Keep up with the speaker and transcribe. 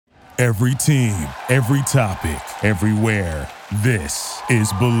Every team, every topic, everywhere. This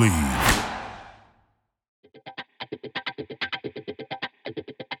is Believe.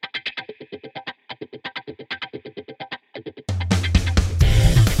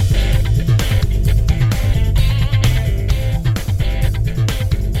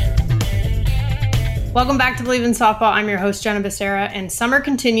 Welcome back to Believe in Softball. I'm your host, Jenna Becerra, and summer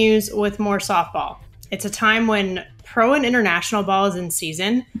continues with more softball. It's a time when pro and international ball is in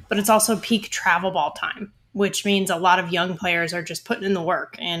season, but it's also peak travel ball time, which means a lot of young players are just putting in the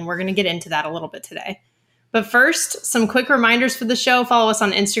work, and we're going to get into that a little bit today. But first, some quick reminders for the show. Follow us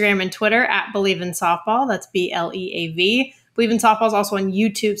on Instagram and Twitter at Believe in Softball. That's BLEAV. Believe in Softball is also on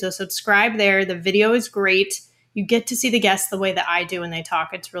YouTube, so subscribe there. The video is great. You get to see the guests the way that I do when they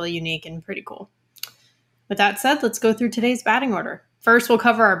talk. It's really unique and pretty cool. With that said, let's go through today's batting order. First, we'll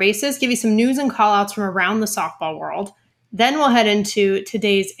cover our bases, give you some news and callouts from around the softball world. Then we'll head into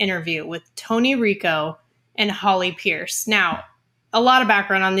today's interview with Tony Rico and Holly Pierce. Now, a lot of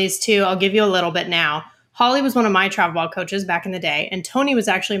background on these two. I'll give you a little bit now. Holly was one of my travel ball coaches back in the day, and Tony was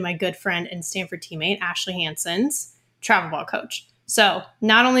actually my good friend and Stanford teammate, Ashley Hansen's travel ball coach. So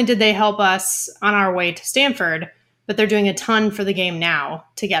not only did they help us on our way to Stanford, but they're doing a ton for the game now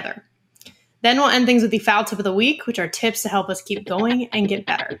together. Then we'll end things with the foul tip of the week, which are tips to help us keep going and get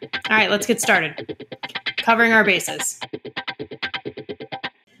better. All right, let's get started. Covering our bases.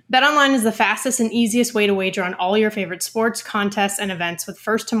 BetOnline is the fastest and easiest way to wager on all your favorite sports, contests, and events with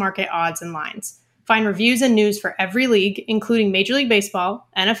first-to-market odds and lines. Find reviews and news for every league, including Major League Baseball,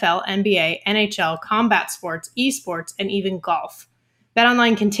 NFL, NBA, NHL, combat sports, esports, and even golf.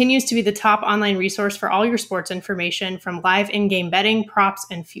 BetOnline continues to be the top online resource for all your sports information, from live in-game betting, props,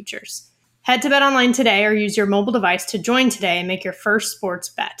 and futures. Head to BetOnline today or use your mobile device to join today and make your first sports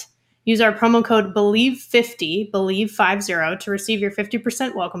bet. Use our promo code BELIEVE50, BELIEVE50, to receive your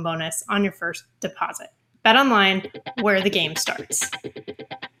 50% welcome bonus on your first deposit. BetOnline, where the game starts.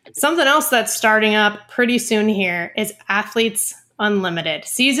 Something else that's starting up pretty soon here is Athletes Unlimited.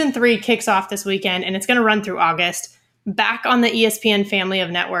 Season 3 kicks off this weekend, and it's going to run through August, back on the ESPN family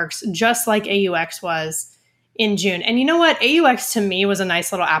of networks, just like AUX was in June. And you know what? AUX to me was a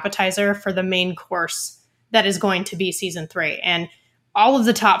nice little appetizer for the main course that is going to be season 3. And all of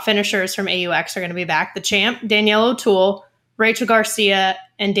the top finishers from AUX are going to be back. The champ, Danielle O'Toole, Rachel Garcia,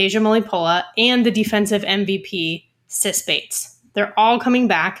 and Deja Molipola, and the defensive MVP, Sis Bates. They're all coming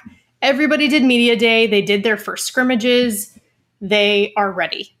back. Everybody did media day. They did their first scrimmages. They are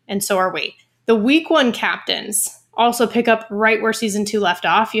ready. And so are we. The week 1 captains also pick up right where season 2 left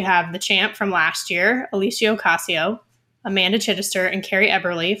off. You have the champ from last year, Alicia Ocasio, Amanda Chittister, and Carrie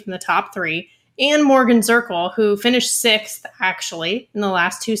Eberle from the top 3, and Morgan Zirkle, who finished 6th, actually, in the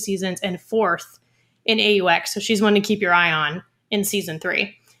last 2 seasons, and 4th in AUX. So she's one to keep your eye on in season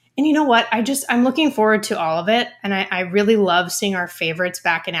 3. And you know what? I'm looking forward to all of it, and I really love seeing our favorites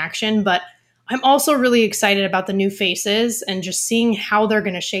back in action, but I'm also really excited about the new faces and just seeing how they're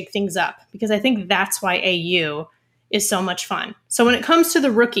going to shake things up, because I think that's why AU is so much fun. So when it comes to the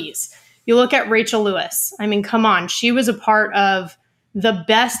rookies, you look at Rachel Lewis. I mean, come on. She was a part of the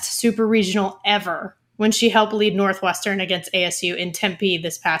best super regional ever when she helped lead Northwestern against ASU in Tempe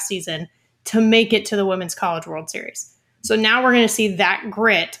this past season to make it to the Women's College World Series. So now we're going to see that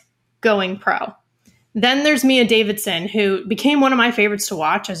grit going pro. Then there's Mia Davidson, who became one of my favorites to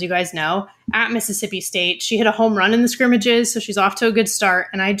watch, as you guys know, at Mississippi State. She hit a home run in the scrimmages, so she's off to a good start.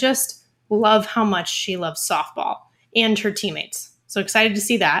 And I just love how much she loves softball and her teammates. So excited to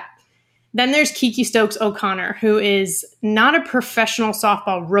see that. Then there's Kiki Stokes O'Connor, who is not a professional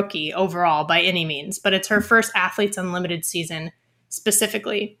softball rookie overall by any means, but it's her first Athletes Unlimited season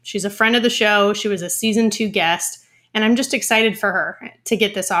specifically. She's a friend of the show. She was a season 2 guest, and I'm just excited for her to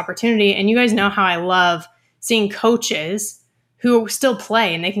get this opportunity. And you guys know how I love seeing coaches who still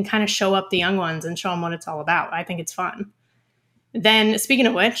play, and they can kind of show up the young ones and show them what it's all about. I think it's fun. Then, speaking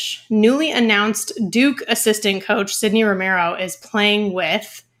of which, newly announced Duke assistant coach Sydney Romero is playing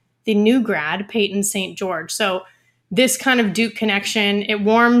with the new grad Peyton St. George. So this kind of Duke connection, it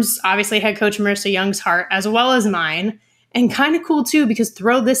warms, obviously, head coach Marissa Young's heart, as well as mine. And kind of cool, too, because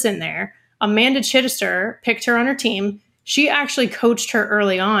throw this in there. Amanda Chittister picked her on her team. She actually coached her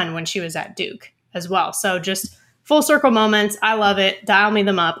early on when she was at Duke as well. So just full circle moments. I love it. Dial me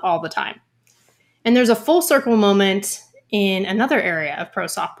them up all the time. And there's a full circle moment in another area of pro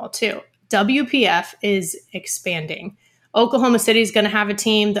softball too. WPF is expanding. Oklahoma City is going to have a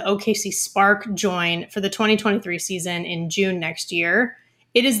team, the OKC Spark, join for the 2023 season in June next year.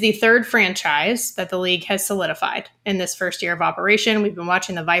 It is the 3rd franchise that the league has solidified in this first year of operation. We've been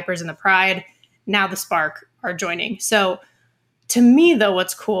watching the Vipers and the Pride. Now the Spark are joining. So To me, though,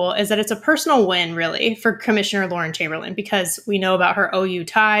 what's cool is that it's a personal win, really, for Commissioner Lauren Chamberlain, because we know about her OU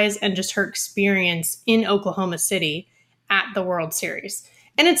ties and just her experience in Oklahoma City at the World Series.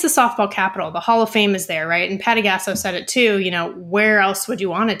 And it's the softball capital. The Hall of Fame is there, right? And Patty Gasso said it too, where else would you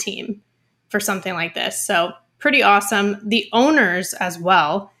want a team for something like this? So pretty awesome. The owners as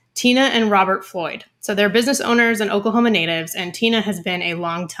well, Tina and Robert Floyd. So they're business owners and Oklahoma natives, and Tina has been a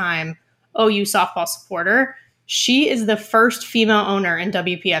longtime OU softball supporter. She is the first female owner in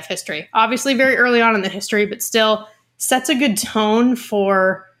WPF history. Obviously very early on in the history, but still sets a good tone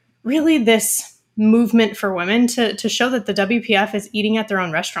for really this movement for women to show that the WPF is eating at their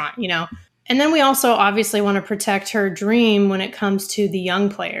own restaurant, And then we also obviously want to protect her dream when it comes to the young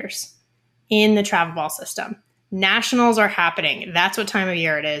players in the travel ball system. Nationals are happening. That's what time of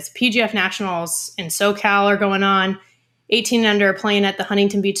year it is. PGF Nationals in SoCal are going on. 18 and under are playing at the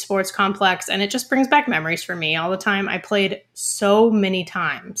Huntington Beach Sports Complex, and it just brings back memories for me all the time. I played so many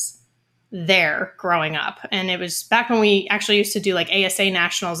times there growing up, and it was back when we actually used to do like ASA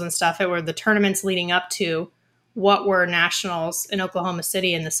Nationals and stuff. It were the tournaments leading up to what were Nationals in Oklahoma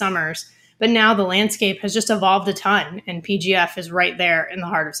City in the summers. But now the landscape has just evolved a ton, and PGF is right there in the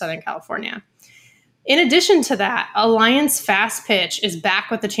heart of Southern California. In addition to that, Alliance Fast Pitch is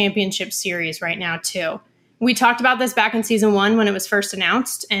back with the championship series right now too. We talked about this back in season 1 when it was first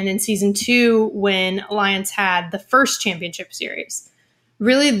announced, and in season 2 when Alliance had the first championship series.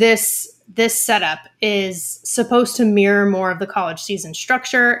 Really, this setup is supposed to mirror more of the college season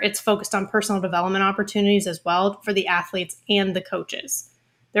structure. It's focused on personal development opportunities as well for the athletes and the coaches.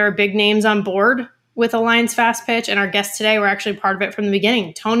 There are big names on board with Alliance Fast Pitch, and our guests today were actually part of it from the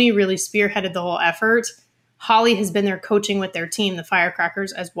beginning. Tony really spearheaded the whole effort. Holly has been there coaching with their team, the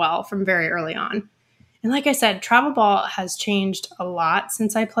Firecrackers, as well from very early on. And like I said, travel ball has changed a lot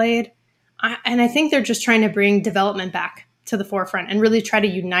since I played. And I think they're just trying to bring development back to the forefront and really try to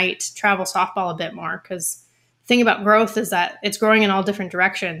unite travel softball a bit more. Because the thing about growth is that it's growing in all different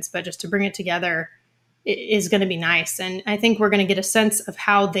directions, but just to bring it together is going to be nice. And I think we're going to get a sense of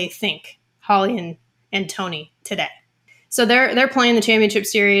how they think, Holly and Tony, today. So they're playing the championship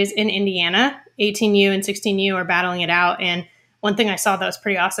series in Indiana. 18U and 16U are battling it out. And one thing I saw that was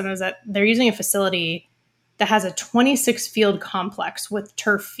pretty awesome is that they're using a facility that has a 26-field complex with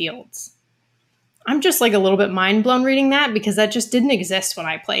turf fields. I'm just like a little bit mind blown reading that because that just didn't exist when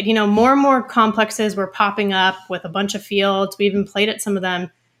I played. More and more complexes were popping up with a bunch of fields. We even played at some of them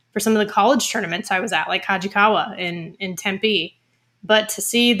for some of the college tournaments I was at, like Kajikawa in Tempe. But to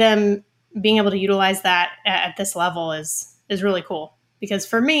see them being able to utilize that at this level is really cool. Because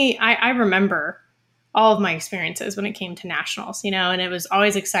for me, I remember all of my experiences when it came to nationals, and it was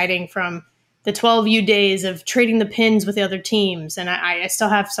always exciting from the 12U days of trading the pins with the other teams. And I still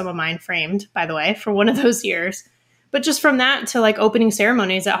have some of mine framed, by the way, for one of those years. But just from that to like opening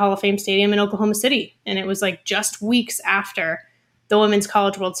ceremonies at Hall of Fame Stadium in Oklahoma City. And it was like just weeks after the Women's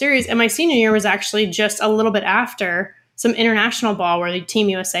College World Series. And my senior year was actually just a little bit after some international ball where the Team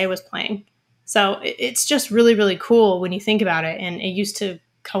USA was playing. So it's just really, really cool when you think about it. And it used to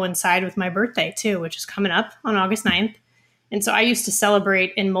coincide with my birthday too, which is coming up on August 9th. And so I used to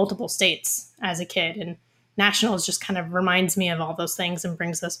celebrate in multiple states as a kid, and nationals just kind of reminds me of all those things and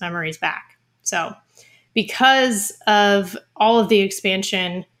brings those memories back. So because of all of the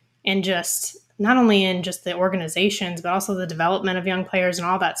expansion and just not only in just the organizations, but also the development of young players and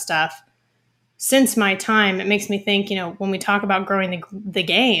all that stuff, since my time, it makes me think, when we talk about growing the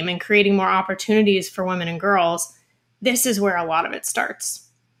game and creating more opportunities for women and girls, this is where a lot of it starts.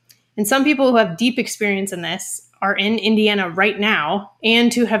 And some people who have deep experience in this are in Indiana right now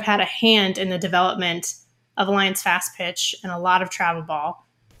and who have had a hand in the development of Alliance Fast Pitch and a lot of travel ball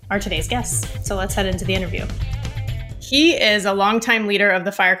are today's guests. So let's head into the interview. He is a longtime leader of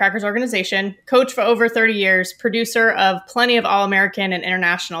the Firecrackers organization, coach for over 30 years, producer of plenty of All-American and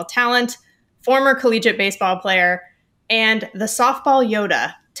international talent, former collegiate baseball player, and the softball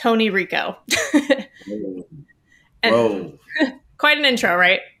Yoda, Tony Rico. Whoa. Quite an intro,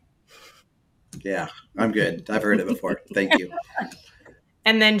 right? Yeah, I'm good. I've heard it before. Thank you.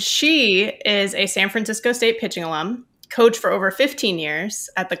 And then she is a San Francisco State pitching alum, coach for over 15 years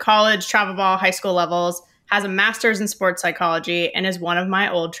at the college, travel ball, high school levels, has a master's in sports psychology, and is one of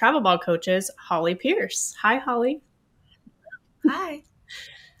my old travel ball coaches, Holly Pierce. Hi, Holly. Hi.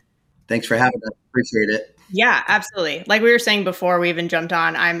 Thanks for having us. Appreciate it. Yeah, absolutely. Like we were saying before we even jumped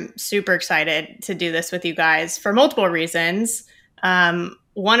on, I'm super excited to do this with you guys for multiple reasons.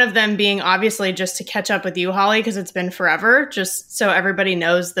 One of them being obviously just to catch up with you, Holly, because it's been forever, just so everybody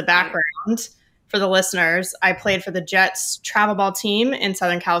knows the background. For the listeners, I played for the Jets travel ball team in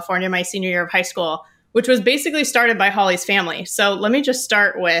Southern California my senior year of high school, which was basically started by Holly's family. So let me just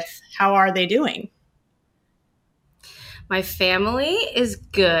start with, how are they doing? My family is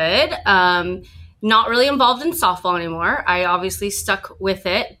good. Not really involved in softball anymore. I obviously stuck with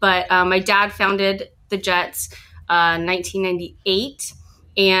it, but my dad founded the Jets 1998,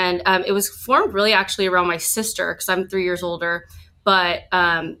 and it was formed really actually around my sister because I'm 3 years older. But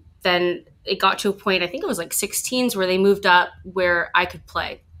then it got to a point, I think it was like 16s, where they moved up where I could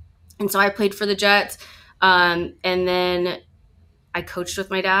play. And so I played for the Jets, and then I coached with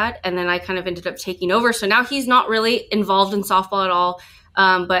my dad, and then I kind of ended up taking over. So now he's not really involved in softball at all,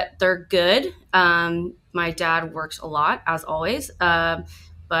 but they're good. My dad works a lot, as always,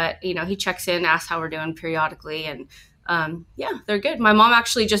 but he checks in, asks how we're doing periodically, and they're good. My mom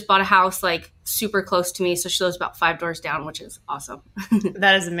actually just bought a house like super close to me, so she lives about 5 doors down, which is awesome.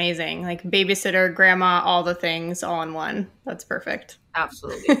 That is amazing. Like babysitter, grandma, all the things all in one. That's perfect.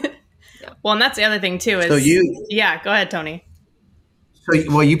 Absolutely. Yeah. Well, and that's the other thing too is go ahead, Tony.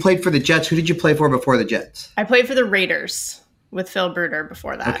 So, you played for the Jets. Who did you play for before the Jets? I played for the Raiders with Phil Bruder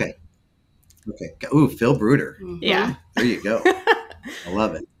before that. Okay. Ooh, Phil Bruder. Mm-hmm. Yeah. There you go. I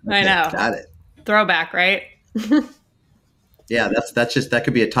love it. Okay, I know. Got it. Throwback, right? Yeah, that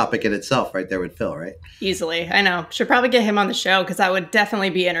could be a topic in itself right there with Phil, right? Easily. I know. Should probably get him on the show because that would definitely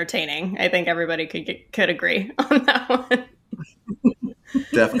be entertaining. I think everybody could agree on that one.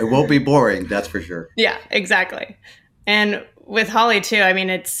 Definitely. It won't be boring, that's for sure. Yeah, exactly. And with Holly too, I mean,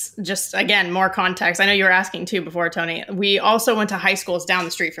 it's just, again, more context. I know you were asking too before, Tony. We also went to high schools down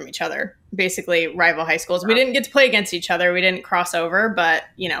the street from each other, basically rival high schools. We didn't get to play against each other. We didn't cross over, but,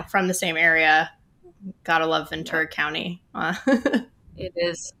 from the same area. Gotta love Ventura County. It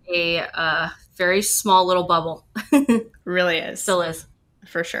is a very small little bubble. Really is. Still is.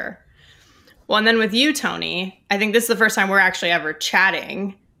 For sure. Well, and then with you, Tony, I think this is the first time we're actually ever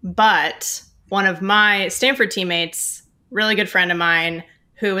chatting, but one of my Stanford teammates, really good friend of mine,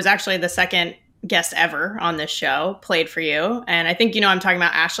 who was actually the second guest ever on this show, played for you. And I think I'm talking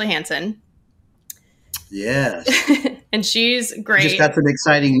about Ashley Hansen. Yes. And she's great. She just got some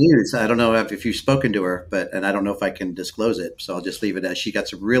exciting news. I don't know if you've spoken to her, and I don't know if I can disclose it. So I'll just leave it as she got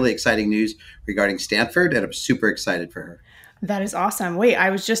some really exciting news regarding Stanford, and I'm super excited for her. That is awesome. Wait,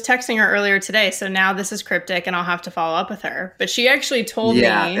 I was just texting her earlier today, so now this is cryptic, and I'll have to follow up with her. But she actually told me.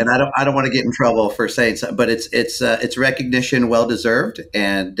 Yeah, and I don't want to get in trouble for saying something, but it's recognition, well deserved,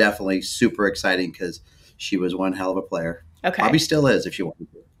 and definitely super exciting because she was one hell of a player. Okay, probably still is if you want to.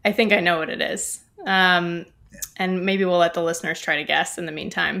 I think I know what it is, and maybe we'll let the listeners try to guess in the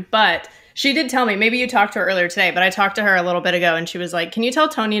meantime. But she did tell me, maybe you talked to her earlier today, but I talked to her a little bit ago and she was like, can you tell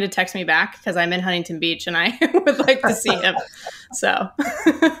Tony to text me back? Because I'm in Huntington Beach and I would like to see him. So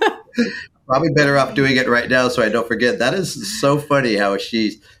probably better off doing it right now so I don't forget. That is so funny how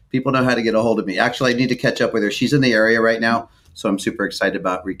people know how to get a hold of me. Actually, I need to catch up with her. She's in the area right now. So I'm super excited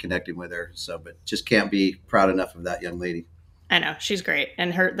about reconnecting with her. But just can't be proud enough of that young lady. I know. She's great.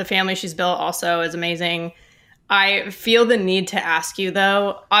 And the family she's built also is amazing. I feel the need to ask you,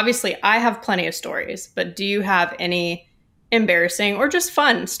 though, obviously I have plenty of stories, but do you have any embarrassing or just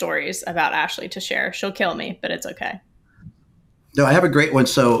fun stories about Ashley to share? She'll kill me, but it's okay. No, I have a great one.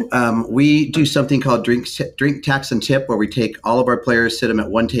 So we do something called drink, tax, and tip, where we take all of our players, sit them at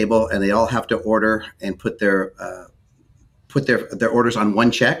one table, and they all have to order and put their orders on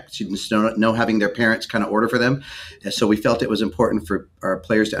one check. Students no having their parents kind of order for them. And so we felt it was important for our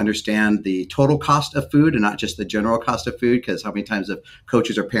players to understand the total cost of food and not just the general cost of food, because how many times have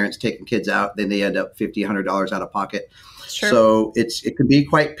coaches or parents taken kids out, then they end up $50, $100 out of pocket. Sure. So it can be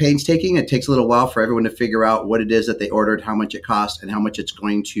quite painstaking. It takes a little while for everyone to figure out what it is that they ordered, how much it costs, and how much it's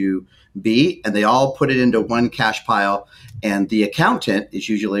going to be. And they all put it into one cash pile. And the accountant is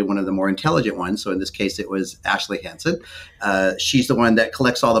usually one of the more intelligent ones. So in this case, it was Ashley Hansen. She's the one that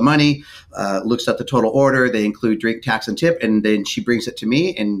collects all the money, looks at the total order. They include drink, tax, and tip. And then she brings it to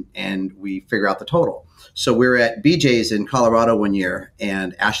me and we figure out the total. So we're at BJ's in Colorado one year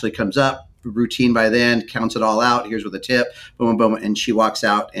and Ashley comes up, routine by then, counts it all out. Here's with the tip, boom, boom, boom. And she walks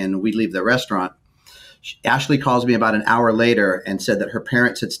out and we leave the restaurant. Ashley calls me about an hour later and said that her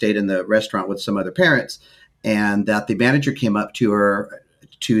parents had stayed in the restaurant with some other parents and that the manager came up to her,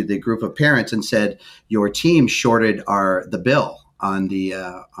 to the group of parents and said, your team shorted the bill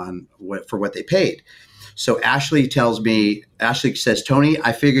for what they paid. So Ashley says, Tony,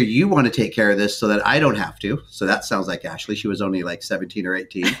 I figure you want to take care of this so that I don't have to. So that sounds like Ashley. She was only like 17 or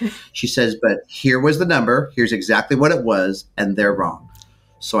 18. She says, but here was the number. Here's exactly what it was. And they're wrong.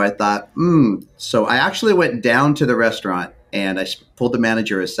 So I thought, So I actually went down to the restaurant and I pulled the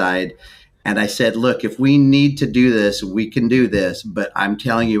manager aside And I said, look, if we need to do this, we can do this. But I'm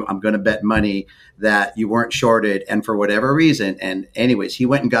telling you, I'm going to bet money that you weren't shorted. And for whatever reason, and anyways, he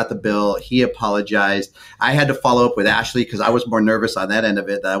went and got the bill. He apologized. I had to follow up with Ashley because I was more nervous on that end of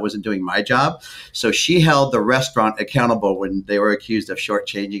it, that I wasn't doing my job. So she held the restaurant accountable when they were accused of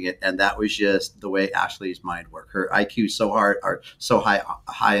shortchanging it. And that was just the way Ashley's mind worked. Her IQ is so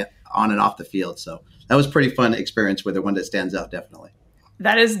high on and off the field. So that was a pretty fun experience with her, one that stands out, definitely.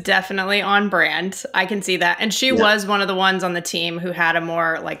 That is definitely on brand. I can see that. And she was one of the ones on the team who had a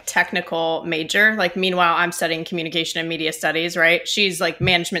more like technical major. Like, meanwhile, I'm studying communication and media studies, right? She's like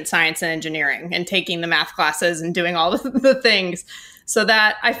management science and engineering and taking the math classes and doing all the things. So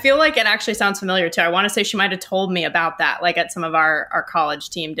that I feel like it actually sounds familiar too. I want to say she might have told me about that, like at some of our college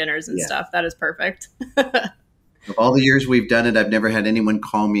team dinners and stuff. That is perfect. Of all the years we've done it, I've never had anyone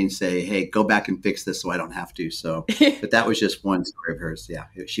call me and say, hey, go back and fix this so I don't have to. So, but that was just one story of hers. Yeah,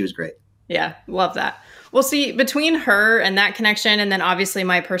 she was great. Yeah, love that. Well, see, between her and that connection, and then obviously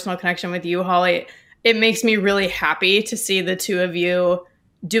my personal connection with you, Holly, it makes me really happy to see the two of you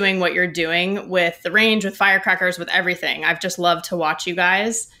doing what you're doing with the range, with firecrackers, with everything. I've just loved to watch you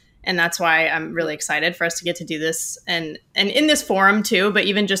guys. And that's why I'm really excited for us to get to do this and in this forum too, but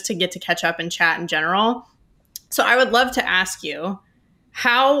even just to get to catch up and chat in general. So I would love to ask you,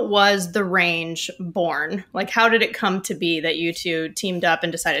 how was the range born? Like, how did it come to be that you two teamed up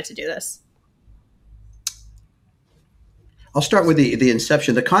and decided to do this? I'll start with the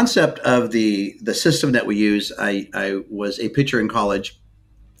inception. The concept of the system that we use, I was a pitcher in college,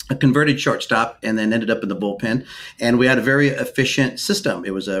 a converted shortstop, and then ended up in the bullpen. And we had a very efficient system.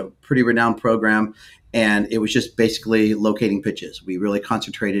 It was a pretty renowned program. And it was just basically locating pitches. We really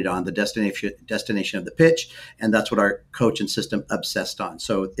concentrated on the destination of the pitch, and that's what our coach and system obsessed on.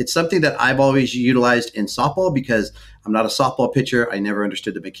 So it's something that I've always utilized in softball because I'm not a softball pitcher. I never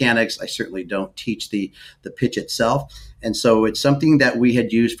understood the mechanics. I certainly don't teach the pitch itself. And so it's something that we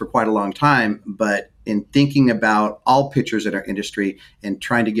had used for quite a long time. But in thinking about all pitchers in our industry and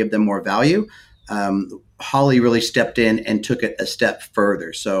trying to give them more value, Holly really stepped in and took it a step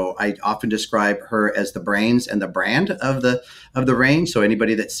further. So I often describe her as the brains and the brand of the range. So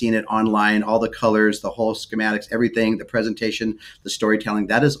anybody that's seen it online, all the colors, the whole schematics, everything, the presentation, the storytelling,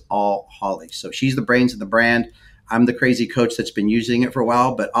 that is all Holly. So she's the brains and the brand. I'm the crazy coach that's been using it for a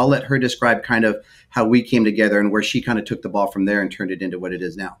while, but I'll let her describe kind of how we came together and where she kind of took the ball from there and turned it into what it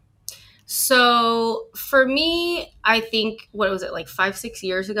is now. So for me, I think, what was it, like 5-6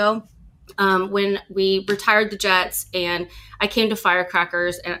 years ago? When we retired the Jets and I came to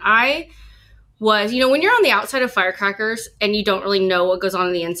Firecrackers, and I was, when you're on the outside of Firecrackers and you don't really know what goes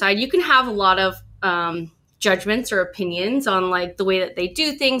on the inside, you can have a lot of judgments or opinions on like the way that they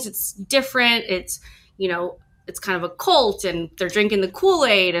do things. It's different. It's, it's kind of a cult and they're drinking the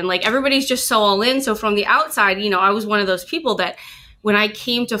Kool-Aid and like everybody's just so all in. So from the outside, I was one of those people that when I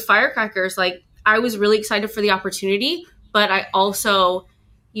came to Firecrackers, like I was really excited for the opportunity, but I also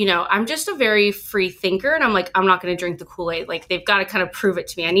I'm just a very free thinker, and I'm like, I'm not going to drink the Kool-Aid. Like, they've got to kind of prove it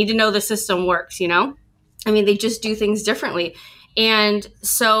to me. I need to know the system works, they just do things differently. And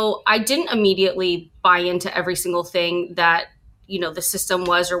so I didn't immediately buy into every single thing that, the system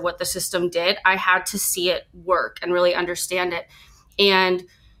was or what the system did. I had to see it work and really understand it. And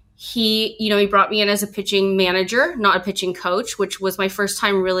he brought me in as a pitching manager, not a pitching coach, which was my first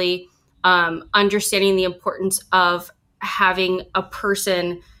time really understanding the importance of having a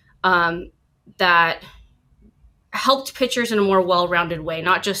person that helped pitchers in a more well-rounded way,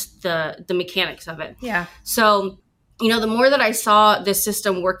 not just the mechanics of it. Yeah. So, the more that I saw this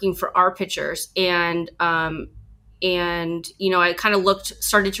system working for our pitchers and I kind of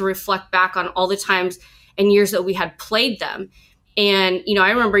started to reflect back on all the times and years that we had played them. And,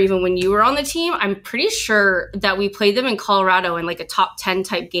 I remember even when you were on the team, I'm pretty sure that we played them in Colorado in like a top 10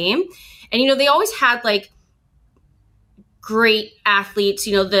 type game. And, they always had like great athletes,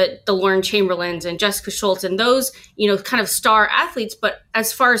 the Lauren Chamberlains and Jessica Schultz and those, kind of star athletes. But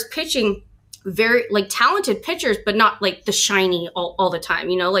as far as pitching, very like talented pitchers, but not like the shiny all the time,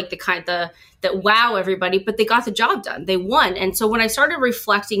 like the kind that wow everybody, but they got the job done. They won. And so when I started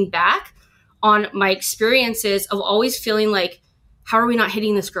reflecting back on my experiences of always feeling like, how are we not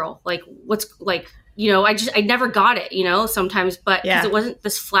hitting this girl? Like, what's like, I never got it, sometimes, but because it wasn't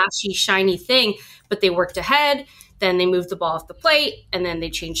this flashy, shiny thing, but they worked ahead. Then they moved the ball off the plate, and then they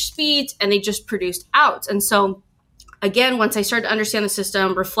changed speeds, and they just produced outs. And so, again, once I started to understand the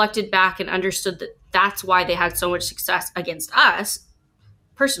system, reflected back and understood that that's why they had so much success against us,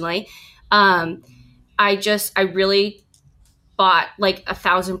 personally, I really bought like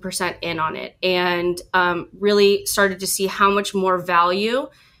 1,000% in on it and really started to see how much more value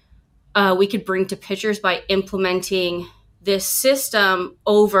we could bring to pitchers by implementing this system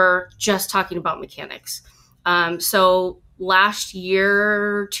over just talking about mechanics. So last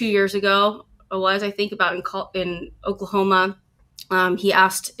year, 2 years ago, I think about in Oklahoma, he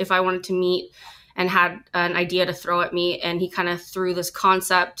asked if I wanted to meet and had an idea to throw at me. And he kind of threw this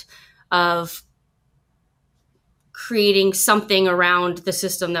concept of creating something around the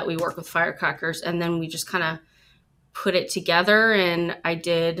system that we work with firecrackers. And then we just kind of put it together, and I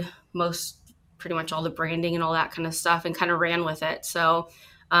did pretty much all the branding and all that kind of stuff and kind of ran with it. So,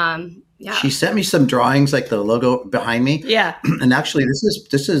 yeah. She sent me some drawings, like the logo behind me. Yeah. And actually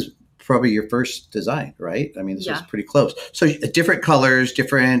this is probably your first design, right? I mean, this is pretty close. So different colors,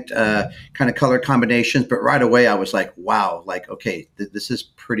 different kind of color combinations. But right away I was like, wow, like, okay, this is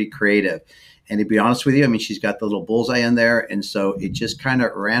pretty creative. And to be honest with you, I mean, she's got the little bullseye in there. And so it just kind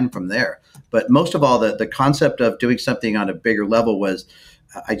of ran from there. But most of all, the concept of doing something on a bigger level was,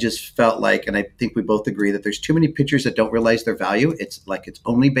 I just felt like, and I think we both agree, that there's too many pitchers that don't realize their value. It's like it's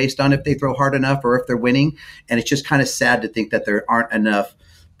only based on if they throw hard enough or if they're winning. And it's just kind of sad to think that there aren't enough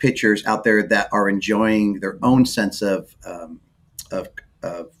pitchers out there that are enjoying their own sense of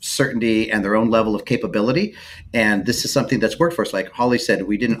certainty and their own level of capability. And this is something that's worked for us. Like Holly said,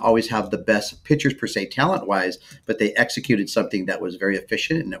 we didn't always have the best pitchers per se talent-wise, but they executed something that was very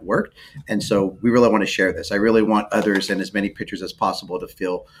efficient and it worked. And so we really want to share this. I really want others and as many pitchers as possible to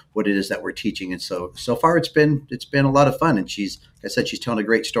feel what it is that we're teaching. And so far it's been a lot of fun. And she's telling a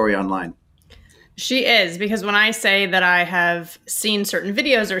great story online. She is, because when I say that I have seen certain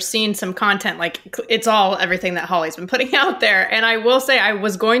videos or seen some content, like it's all everything that Holly's been putting out there. And I will say, I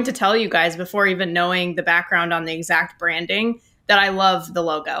was going to tell you guys before even knowing the background on the exact branding that I love the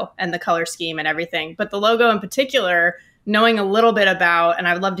logo and the color scheme and everything. But the logo in particular, knowing a little bit about, and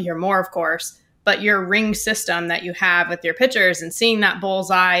I would love to hear more, of course, but your ring system that you have with your pitchers and seeing that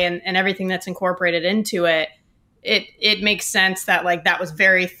bullseye and everything that's incorporated into it, it makes sense that like that was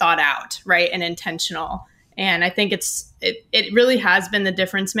very thought out, right, and intentional. And I think it really has been the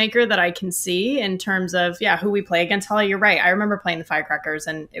difference maker that I can see in terms of who we play against. Holly, you're right. I remember playing the Firecrackers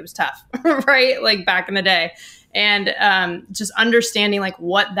and it was tough, right? Like back in the day, and just understanding like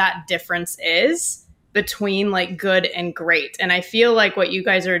what that difference is between like good and great. And I feel like what you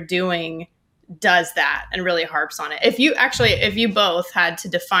guys are doing does that and really harps on it. If you both had to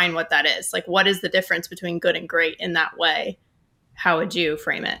define what that is, like what is the difference between good and great in that way, how would you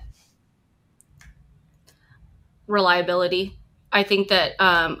frame it? Reliability. I think that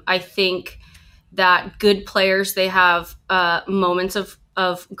good players, they have moments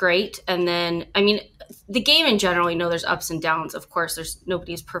of great, and then I mean the game in general, there's ups and downs. Of course,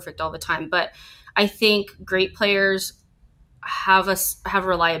 nobody's perfect all the time, but I think great players have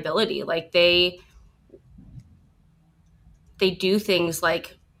reliability. Like they do things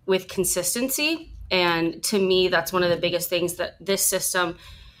like with consistency, and to me that's one of the biggest things that this system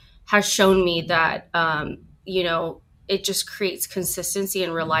has shown me, that it just creates consistency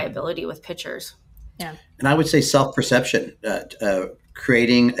and reliability with pitchers. Yeah. And I would say self-perception,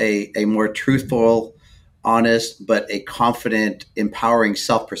 creating a more truthful, honest, but a confident, empowering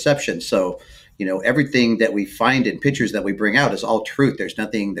self-perception. So everything that we find in pitchers that we bring out is all truth. There's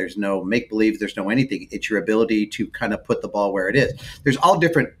no make-believe, there's no anything. It's your ability to kind of put the ball where it is. There's all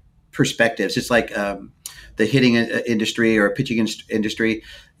different perspectives. It's like the hitting industry or pitching industry.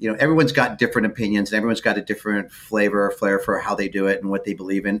 Everyone's got different opinions and everyone's got a different flavor or flair for how they do it and what they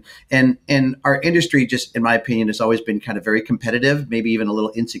believe in. And our industry, just in my opinion, has always been kind of very competitive, maybe even a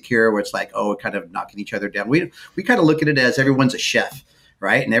little insecure, where it's like, kind of knocking each other down. We kind of look at it as everyone's a chef,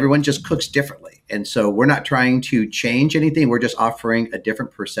 right? And everyone just cooks differently. And so we're not trying to change anything. We're just offering a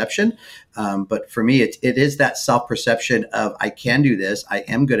different perception. But for me, it is that self-perception of I can do this. I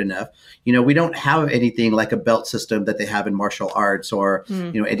am good enough. We don't have anything like a belt system that they have in martial arts or,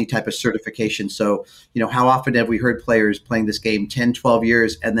 any type of certification. So, how often have we heard players playing this game 10, 12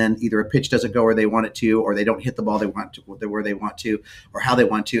 years, and then either a pitch doesn't go where they want it to, or they don't hit the ball where they want to, or how they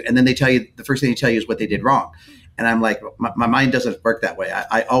want to. And then the first thing they tell you is what they did wrong. And I'm like, my mind doesn't work that way.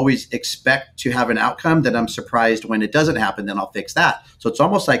 I always expect to have an outcome that I'm surprised when it doesn't happen, then I'll fix that. So it's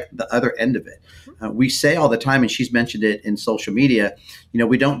almost like the other end of it. We say all the time, and she's mentioned it in social media,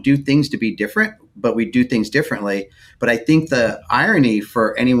 we don't do things to be different, but we do things differently. But I think the irony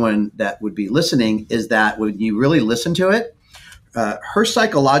for anyone that would be listening is that when you really listen to it, her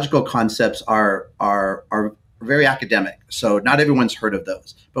psychological concepts are very academic. So not everyone's heard of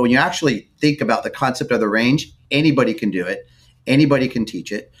those. But when you actually think about the concept of the range, anybody can do it. Anybody can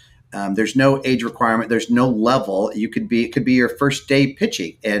teach it. There's no age requirement. There's no level. It could be your first day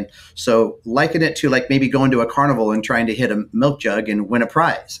pitching. And so liken it to like maybe going to a carnival and trying to hit a milk jug and win a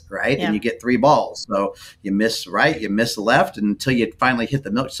prize, right? Yeah. And you get 3 balls. So you miss right, you miss left until you finally hit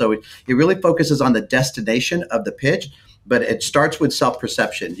the milk. So it really focuses on the destination of the pitch. But it starts with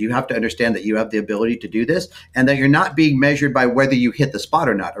self-perception. You have to understand that you have the ability to do this and that you're not being measured by whether you hit the spot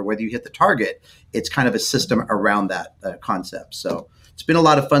or not or whether you hit the target. It's kind of a system around that concept. So it's been a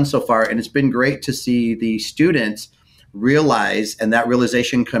lot of fun so far, and it's been great to see the students realize and that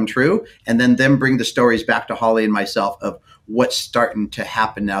realization come true, and then them bring the stories back to Holly and myself of what's starting to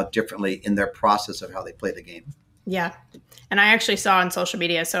happen now differently in their process of how they play the game. Yeah. And I actually saw on social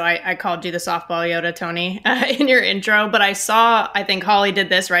media, so I called you the softball Yoda, Tony, in your intro, but I think Holly did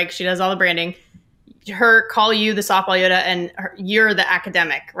this, right? 'Cause she does all the branding. Her call you the softball Yoda and you're the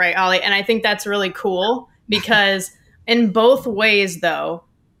academic, right, Holly? And I think that's really cool because in both ways, though,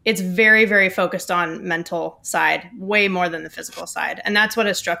 it's very, very focused on mental side, way more than the physical side. And that's what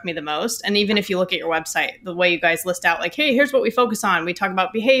has struck me the most. And even if you look at your website, the way you guys list out like, hey, here's what we focus on. We talk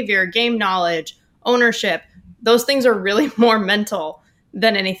about behavior, game knowledge, ownership. Those things are really more mental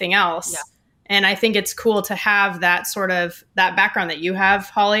than anything else. Yeah. And I think it's cool to have that sort of that background that you have,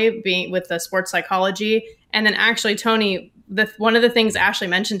 Holly, being with the sports psychology. And then actually, Tony, one of the things Ashley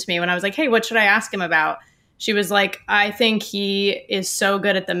mentioned to me when I was like, hey, what should I ask him about? She was like, I think he is so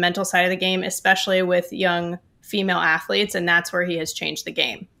good at the mental side of the game, especially with young female athletes. And that's where he has changed the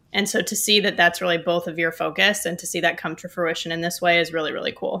game. And so to see that that's really both of your focus and to see that come to fruition in this way is really,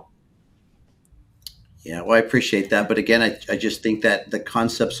 really cool. Yeah, well, I appreciate that. But again, I just think that the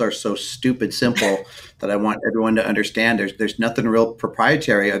concepts are so stupid simple that I want everyone to understand. There's nothing real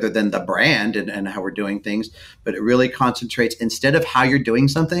proprietary other than the brand and how we're doing things. But it really concentrates, instead of how you're doing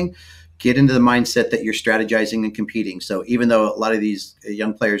something, get into the mindset that you're strategizing and competing. So even though a lot of these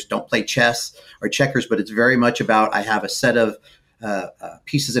young players don't play chess or checkers, but it's very much about I have a set of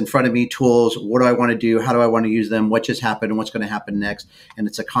pieces in front of me, tools. What do I want to do? How do I want to use them? What just happened and what's going to happen next? And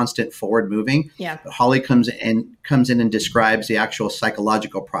it's a constant forward moving. Yeah. But Holly comes in and describes the actual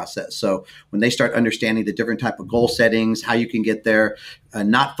psychological process. So when they start understanding the different type of goal settings, how you can get there,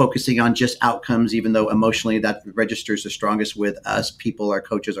 not focusing on just outcomes, even though emotionally that registers the strongest with us, people, our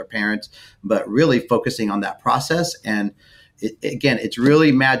coaches, our parents, but really focusing on that process. And it's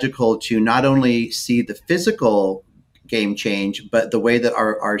really magical to not only see the physical game change, but the way that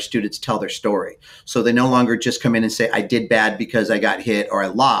our students tell their story. So they no longer just come in and say, I did bad because I got hit or I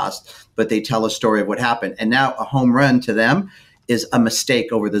lost, but they tell a story of what happened. And now a home run to them is a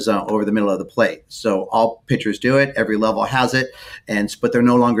mistake over the zone, over the middle of the plate. So all pitchers do it. Every level has it. But they're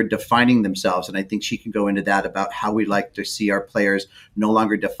no longer defining themselves. And I think she can go into that about how we like to see our players no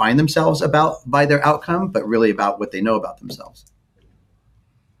longer define themselves by their outcome, but really about what they know about themselves.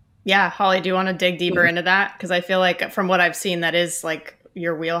 Yeah, Holly, do you want to dig deeper into that? Because I feel like from what I've seen, that is like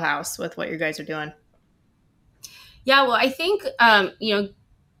your wheelhouse with what you guys are doing. Yeah, well, I think,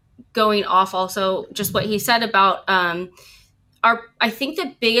 going off also just what he said about I think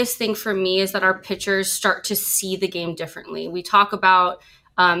the biggest thing for me is that our pitchers start to see the game differently. We talk about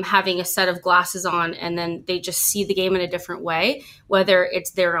having a set of glasses on and then they just see the game in a different way, whether it's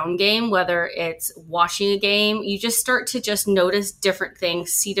their own game, whether it's watching a game. You just start to just notice different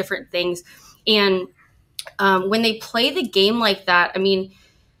things, see different things. And when they play the game like that, I mean,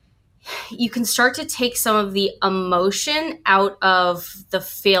 you can start to take some of the emotion out of the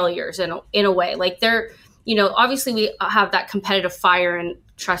failures in a way. Like they're, obviously we have that competitive fire, and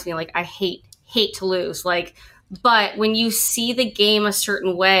trust me, like I hate to lose. But when you see the game a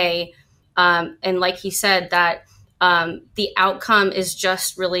certain way, and like he said, that the outcome is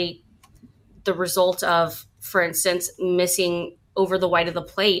just really the result of, for instance, missing over the white of the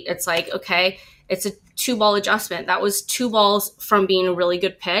plate. It's like, okay, it's a 2-ball adjustment. That was 2 balls from being a really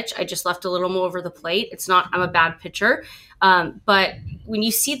good pitch. I just left a little more over the plate. It's not, I'm a bad pitcher. But when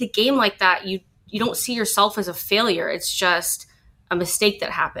you see the game like that, you don't see yourself as a failure. It's just a mistake that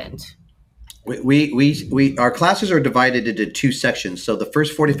happened. Our classes are divided into 2 sections. So the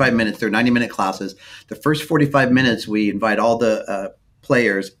first 45 minutes, they're 90-minute classes. The first 45 minutes, we invite all the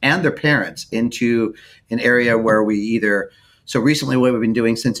players and their parents into an area where we either. So recently, what we've been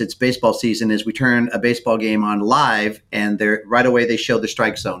doing since it's baseball season is we turn a baseball game on live, and right away they show the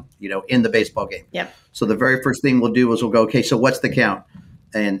strike zone, in the baseball game. Yep. So the very first thing we'll do is we'll go, okay, so what's the count?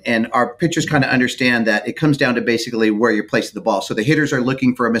 And our pitchers kind of understand that it comes down to basically where you're placing the ball. So the hitters are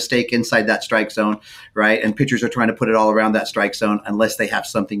looking for a mistake inside that strike zone, right? And pitchers are trying to put it all around that strike zone unless they have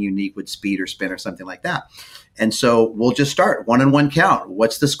something unique with speed or spin or something like that. And so we'll just start 1-on-1 count.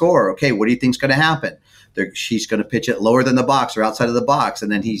 What's the score? Okay, what do you think's going to happen? She's going to pitch it lower than the box or outside of the box,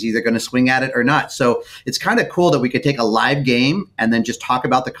 and then he's either going to swing at it or not. So it's kind of cool that we could take a live game and then just talk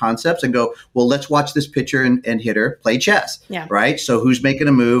about the concepts and go, well, let's watch this pitcher and hitter play chess, right? So who's making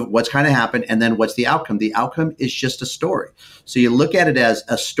a move, what's kind of happened, and then what's the outcome? The outcome is just a story. So you look at it as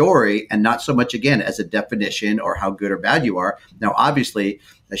a story and not so much, again, as a definition or how good or bad you are. Now, obviously,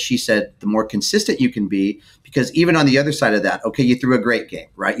 as she said, the more consistent you can be, because even on the other side of that, okay, you threw a great game,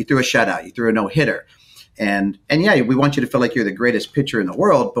 right? You threw a shutout, you threw a no-hitter. And yeah, we want you to feel like you're the greatest pitcher in the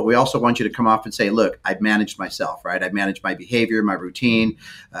world, but we also want you to come off and say, look, I've managed myself, right? I've managed my behavior, my routine.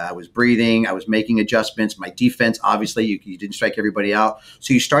 I was breathing. I was making adjustments. My defense, obviously, you didn't strike everybody out.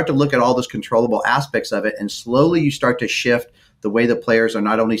 So you start to look at all those controllable aspects of it, and slowly you start to shift the way the players are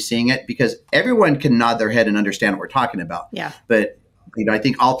not only seeing it, because everyone can nod their head and understand what we're talking about. Yeah. But I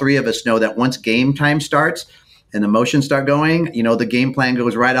think all three of us know that once game time starts, and emotions start going, the game plan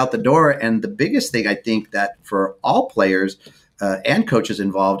goes right out the door. And the biggest thing I think that for all players and coaches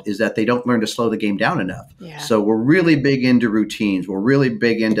involved is that they don't learn to slow the game down enough. Yeah. So we're really big into routines. We're really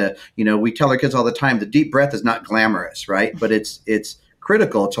big into, we tell our kids all the time, the deep breath is not glamorous, right? But it's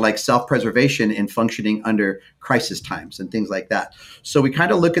critical to like self-preservation and functioning under crisis times and things like that. So we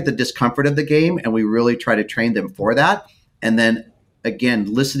kind of look at the discomfort of the game and we really try to train them for that. And then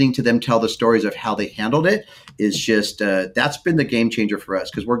again, listening to them tell the stories of how they handled it is just, that's been the game changer for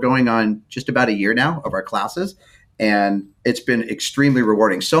us, because we're going on just about a year now of our classes, and it's been extremely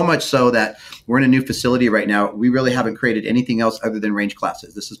rewarding. So much so that we're in a new facility right now. We really haven't created anything else other than range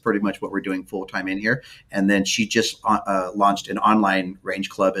classes. This is pretty much what we're doing full time in here. And then she just launched an online range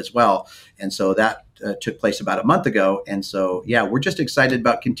club as well. And so that took place about a month ago. And so, yeah, we're just excited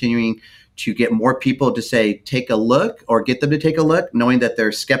about continuing to get more people to say, take a look, or get them to take a look, knowing that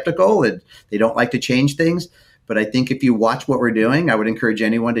they're skeptical and they don't like to change things. But I think if you watch what we're doing, I would encourage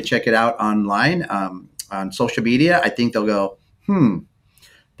anyone to check it out online on social media. I think they'll go,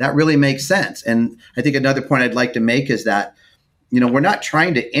 that really makes sense. And I think another point I'd like to make is that, we're not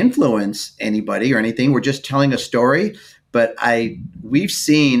trying to influence anybody or anything. We're just telling a story. But we've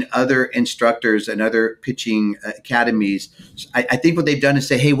seen other instructors and other pitching academies. I think what they've done is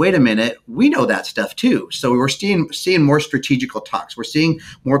say, hey, wait a minute, we know that stuff too. So we're seeing more strategical talks. We're seeing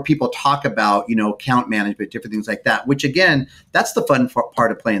more people talk about, count management, different things like that, which again, that's the fun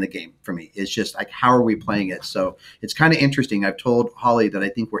part of playing the game for me. It's just like, how are we playing it? So it's kind of interesting. I've told Holly that I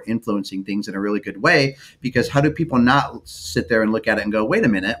think we're influencing things in a really good way, because how do people not sit there and look at it and go, wait a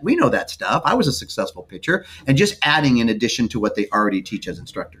minute, we know that stuff. I was a successful pitcher, and just adding in addition to what they already teach as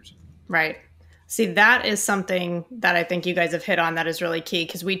instructors. Right. See, that is something that I think you guys have hit on that is really key,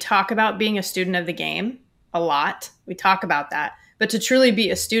 because we talk about being a student of the game a lot. We talk about that. But to truly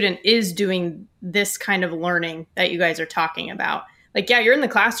be a student is doing this kind of learning that you guys are talking about. Like, yeah, you're in the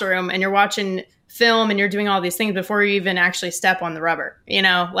classroom and you're watching film and you're doing all these things before you even actually step on the rubber.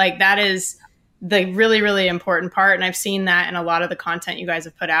 Like that is the really, really important part. And I've seen that in a lot of the content you guys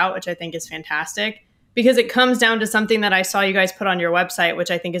have put out, which I think is fantastic. Because it comes down to something that I saw you guys put on your website,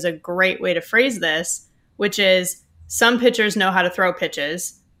 which I think is a great way to phrase this, which is some pitchers know how to throw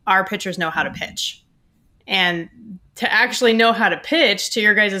pitches. Our pitchers know how to pitch. And to actually know how to pitch, to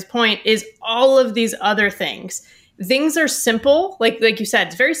your guys' point, is all of these other things. Things are simple. Like you said,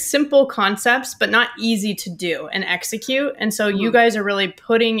 it's very simple concepts, but not easy to do and execute. And so you guys are really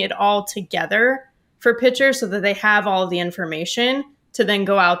putting it all together for pitchers so that they have all the information to then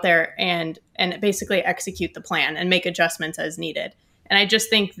go out there and basically execute the plan and make adjustments as needed. And I just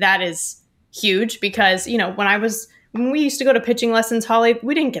think that is huge, because, when we used to go to pitching lessons, Holly,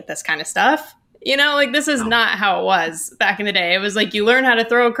 we didn't get this kind of stuff. This is not how it was back in the day. It was like, you learn how to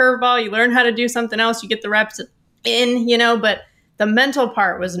throw a curveball, you learn how to do something else, you get the reps in, but the mental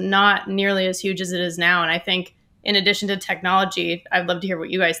part was not nearly as huge as it is now. And I think in addition to technology, I'd love to hear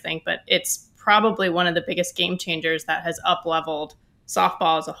what you guys think, but it's probably one of the biggest game changers that has up-leveled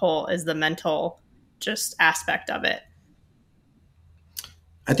softball as a whole, is the mental just aspect of it.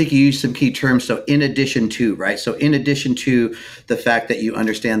 I think you used some key terms. So in addition to, right? So in addition to the fact that you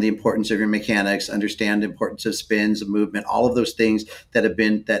understand the importance of your mechanics, understand the importance of spins, of movement, all of those things that have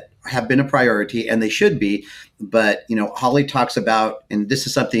been a priority, and they should be. But, Holly talks about, and this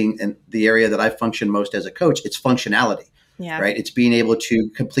is something in the area that I function most as a coach, it's functionality. Yeah. Right. It's being able to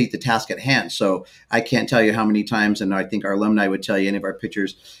complete the task at hand. So I can't tell you how many times, and I think our alumni would tell you, any of our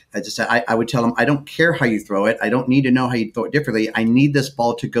pitchers, I would tell them, I don't care how you throw it. I don't need to know how you throw it differently. I need this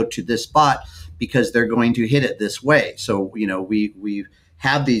ball to go to this spot because they're going to hit it this way. So, we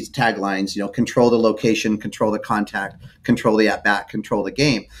have these taglines, control the location, control the contact, control the at-bat, control the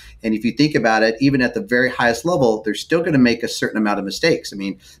game. And if you think about it, even at the very highest level, they're still going to make a certain amount of mistakes. I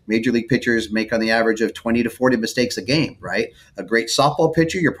mean, major league pitchers make on the average of 20 to 40 mistakes a game, right? A great softball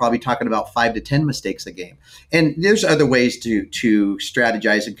pitcher, you're probably talking about 5 to 10 mistakes a game. And there's other ways to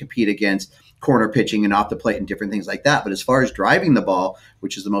strategize and compete against corner pitching and off the plate and different things like that. But as far as driving the ball,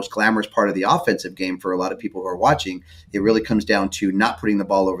 which is the most glamorous part of the offensive game for a lot of people who are watching, it really comes down to not putting the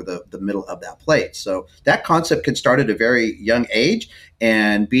ball over the middle of that plate. So that concept could start at a very young age,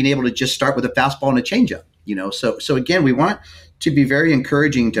 and being able to just start with a fastball and a changeup. So again, we want to be very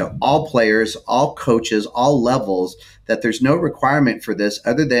encouraging to all players, all coaches, all levels, that there's no requirement for this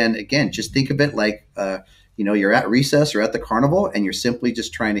other than, again, just think of it like, you're at recess or at the carnival and you're simply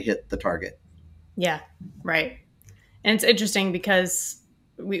just trying to hit the target. Yeah, right. And it's interesting because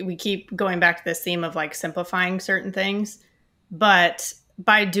we keep going back to this theme of like simplifying certain things, but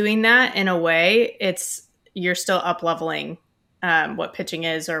by doing that in a way, you're still up leveling what pitching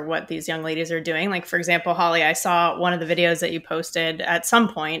is or what these young ladies are doing. Like, for example, Holly, I saw one of the videos that you posted at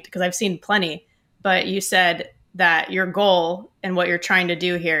some point, because I've seen plenty, but you said that your goal and what you're trying to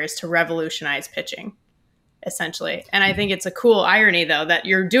do here is to revolutionize pitching, essentially. And I think it's a cool irony, though, that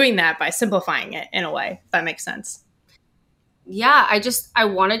you're doing that by simplifying it in a way, if that makes sense. Yeah, I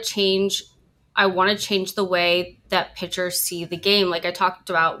want to change the way that pitchers see the game. Like we talked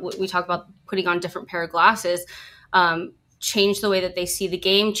about putting on different pair of glasses, change the way that they see the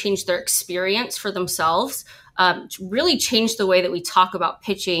game, change their experience for themselves, really change the way that we talk about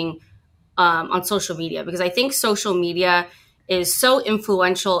pitching on social media, because I think social media is so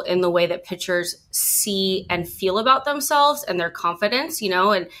influential in the way that pitchers see and feel about themselves and their confidence,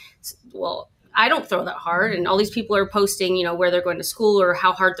 and well, I don't throw that hard. And all these people are posting, where they're going to school or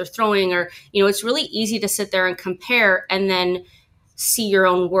how hard they're throwing, or, it's really easy to sit there and compare and then see your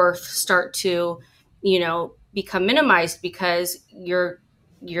own worth start to, become minimized because you're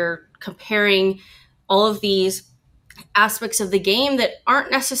comparing all of these aspects of the game that aren't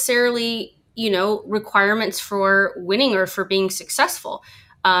necessarily, requirements for winning or for being successful.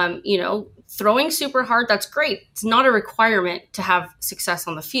 Throwing super hard, that's great. It's not a requirement to have success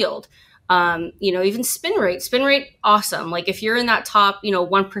on the field. Even spin rate, awesome. Like if you're in that top,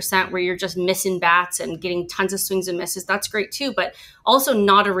 1% where you're just missing bats and getting tons of swings and misses, that's great too, but also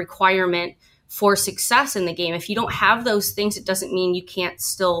not a requirement for success in the game. If you don't have those things, it doesn't mean you can't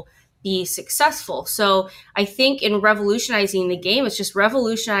still be successful. So I think in revolutionizing the game, it's just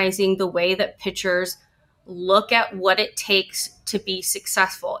revolutionizing the way that pitchers look at what it takes to be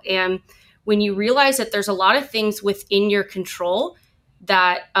successful. And when you realize that there's a lot of things within your control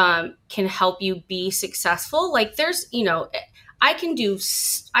that can help you be successful, like there's, I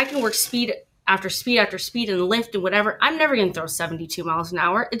can work speed after speed after speed and lift and whatever. I'm never going to throw 72 miles an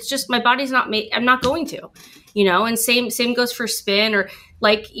hour. It's just my body's not made. I'm not going to, and same goes for spin, or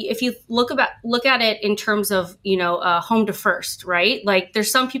like if you look at it in terms of, home to first, right? Like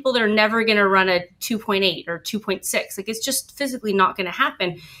there's some people that are never going to run a 2.8 or 2.6. Like it's just physically not going to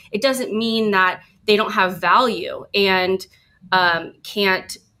happen. It doesn't mean that they don't have value and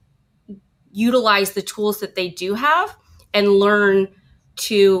can't utilize the tools that they do have and learn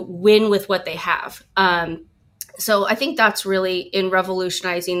to win with what they have. So I think that's really in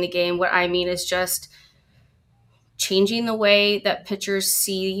revolutionizing the game. What I mean is just changing the way that pitchers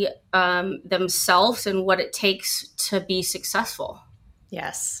see themselves and what it takes to be successful.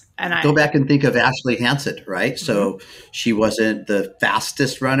 Yes. And Go back and think of Ashley Hansett, right? Mm-hmm. So she wasn't the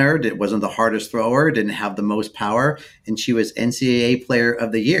fastest runner, it wasn't the hardest thrower, didn't have the most power, and she was NCAA Player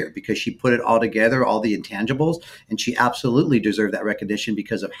of the Year because she put it all together, all the intangibles, and she absolutely deserved that recognition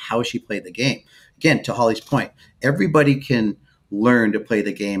because of how she played the game. Again, to Holly's point, everybody can learn to play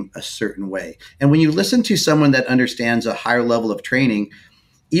the game a certain way. And when you listen to someone that understands a higher level of training,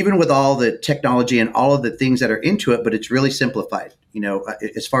 even with all the technology and all of the things that are into it, but it's really simplified.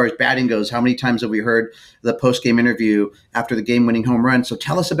 As far as batting goes, how many times have we heard the post-game interview after the game-winning home run? So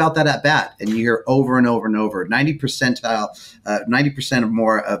tell us about that at bat. And you hear over and over and over, 90% or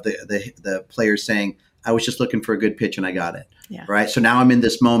more of the players saying, I was just looking for a good pitch and I got it. Yeah. Right. So now I'm in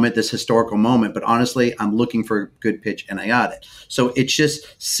this moment, this historical moment, but honestly, I'm looking for a good pitch and I got it. So it's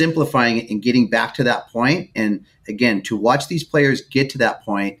just simplifying it and getting back to that point. And again, to watch these players get to that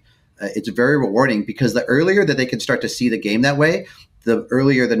point, it's very rewarding because the earlier that they can start to see the game that way, the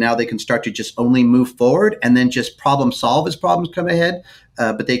earlier that now they can start to just only move forward and then just problem solve as problems come ahead.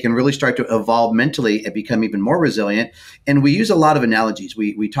 But they can really start to evolve mentally and become even more resilient. And we use a lot of analogies.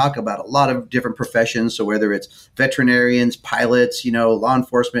 We talk about a lot of different professions. So whether it's veterinarians, pilots, law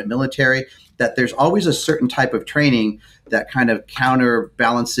enforcement, military, that there's always a certain type of training that kind of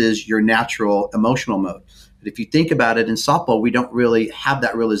counterbalances your natural emotional mode. But if you think about it, in softball, we don't really have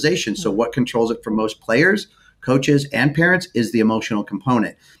that realization. So what controls it for most players, coaches, and parents is the emotional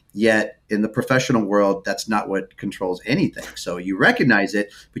component. Yet in the professional world, that's not what controls anything. So you recognize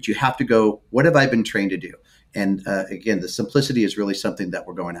it, but you have to go, what have I been trained to do? And again, the simplicity is really something that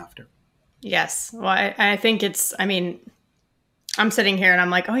we're going after. Yes. Well, I think I'm sitting here and I'm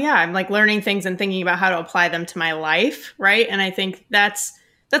like, oh yeah, I'm like learning things and thinking about how to apply them to my life. Right. And I think that's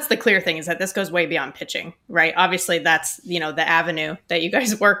the clear thing, is that this goes way beyond pitching, right? Obviously that's, the avenue that you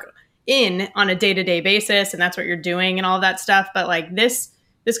guys work in on a day-to-day basis, and that's what you're doing and all of that stuff. But like this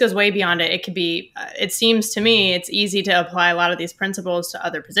goes way beyond it. It could be, it seems to me, it's easy to apply a lot of these principles to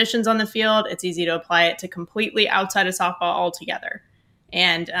other positions on the field. It's easy to apply it to completely outside of softball altogether.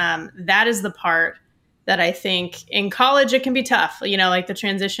 And that is the part that I think in college it can be tough, like the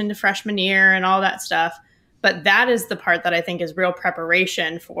transition to freshman year and all that stuff. But that is the part that I think is real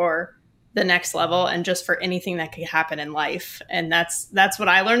preparation for the next level and just for anything that could happen in life. And that's what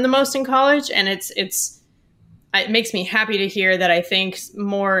I learned the most in college. And it makes me happy to hear that I think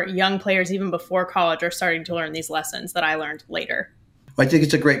more young players, even before college, are starting to learn these lessons that I learned later. Well, I think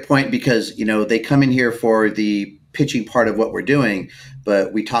it's a great point because, they come in here for the pitching part of what we're doing,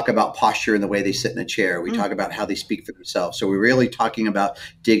 but we talk about posture and the way they sit in a chair. We talk about how they speak for themselves. So we're really talking about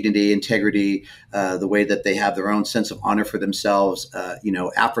dignity, integrity, the way that they have their own sense of honor for themselves,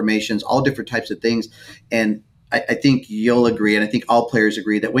 affirmations, all different types of things. And I think you'll agree, and I think all players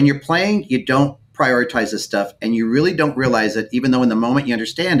agree, that when you're playing, you don't prioritize this stuff, and you really don't realize it, even though in the moment you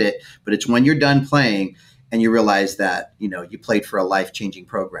understand it, but it's when you're done playing and you realize that, you played for a life-changing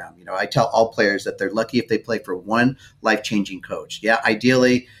program. I tell all players that they're lucky if they play for one life-changing coach. Yeah,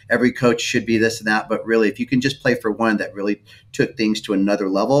 ideally, every coach should be this and that, but really, if you can just play for one that really took things to another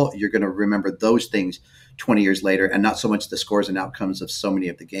level, you're going to remember those things 20 years later, and not so much the scores and outcomes of so many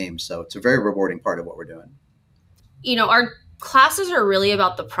of the games. So it's a very rewarding part of what we're doing. Our classes are really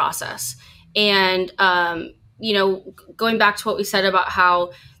about the process. And, going back to what we said about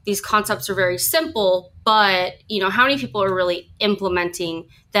how these concepts are very simple, but, how many people are really implementing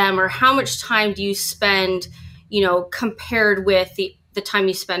them, or how much time do you spend, compared with the time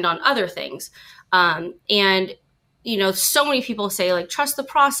you spend on other things? And, so many people say like, trust the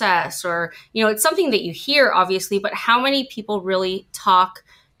process, or, it's something that you hear obviously, but how many people really talk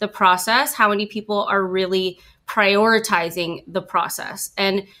the process? How many people are really prioritizing the process?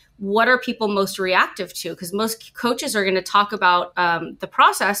 And what are people most reactive to? Because most coaches are going to talk about the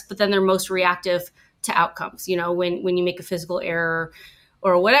process, but then they're most reactive to outcomes, when you make a physical error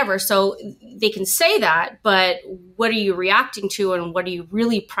or whatever. So they can say that, but what are you reacting to, and what are you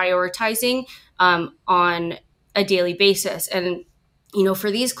really prioritizing on a daily basis? And,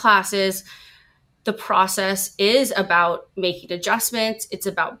 for these classes, the process is about making adjustments. It's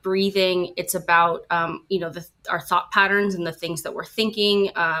about breathing. It's about, our thought patterns and the things that we're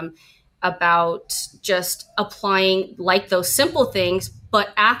thinking, about just applying like those simple things, but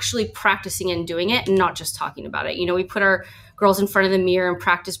actually practicing and doing it and not just talking about it. We put our girls in front of the mirror and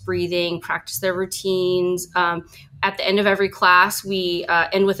practice breathing, practice their routines. At the end of every class, we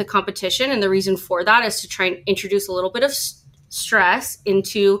end with a competition. And the reason for that is to try and introduce a little bit of stress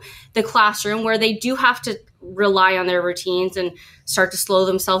into the classroom, where they do have to rely on their routines and start to slow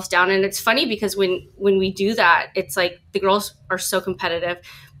themselves down. And it's funny because when we do that, it's like the girls are so competitive,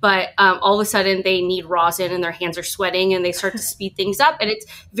 but all of a sudden they need rosin and their hands are sweating and they start to speed things up. And it's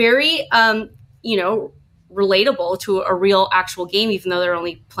very, relatable to a real actual game, even though they're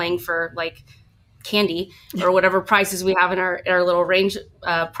only playing for like candy or whatever prizes we have in our little range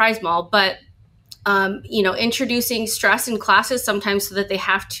prize mall. But introducing stress in classes sometimes so that they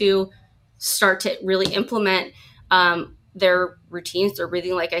have to start to really implement their routines, their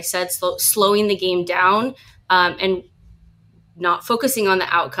breathing, like I said, slowing the game down, and not focusing on the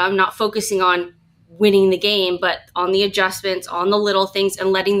outcome, not focusing on winning the game, but on the adjustments, on the little things,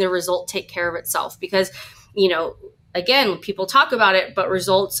 and letting the result take care of itself. Because, again, people talk about it, but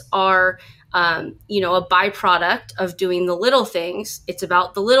results are, a byproduct of doing the little things. It's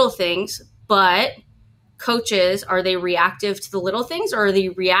about the little things. But coaches, are they reactive to the little things, or are they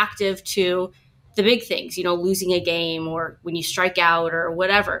reactive to the big things, losing a game or when you strike out or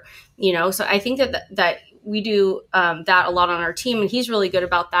whatever, So I think that we do that a lot on our team, and he's really good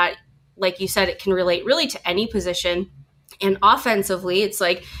about that. Like you said, it can relate really to any position. And offensively, it's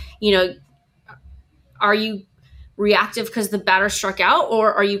like, are you reactive because the batter struck out,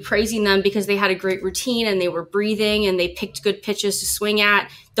 or are you praising them because they had a great routine and they were breathing and they picked good pitches to swing at?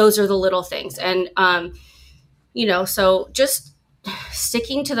 Those are the little things. And, so just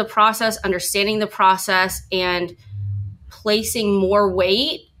sticking to the process, understanding the process, and placing more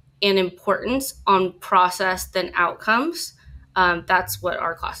weight and importance on process than outcomes. That's what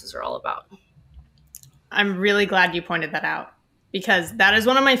our classes are all about. I'm really glad you pointed that out, because that is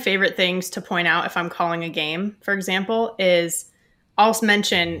one of my favorite things to point out if I'm calling a game, for example, is I'll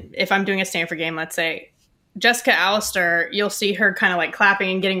mention if I'm doing a Stanford game, let's say, Jessica Allister, you'll see her kind of like clapping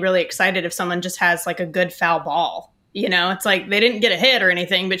and getting really excited if someone just has like a good foul ball. You know, it's like they didn't get a hit or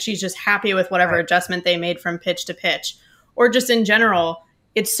anything, but she's just happy with whatever adjustment they made from pitch to pitch. Or just in general,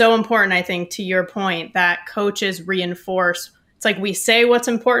 it's so important, I think, to your point, that coaches reinforce. It's like we say what's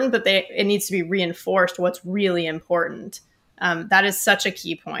important, but it needs to be reinforced what's really important. That is such a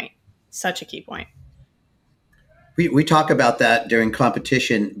key point. Such a key point. We talk about that during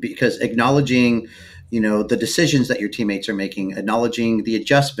competition, because acknowledging, the decisions that your teammates are making, acknowledging the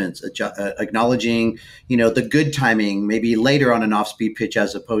adjustments, acknowledging, the good timing, maybe later on an off-speed pitch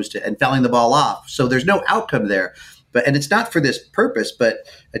as opposed to, and fouling the ball off. So there's no outcome there. And it's not for this purpose, but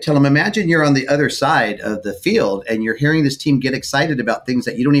I tell them, imagine you're on the other side of the field and you're hearing this team get excited about things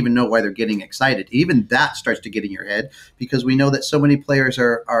that you don't even know why they're getting excited. Even that starts to get in your head, because we know that so many players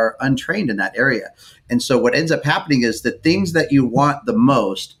are untrained in that area. And so what ends up happening is the things that you want the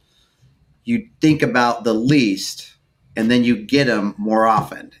most, you think about the least, and then you get them more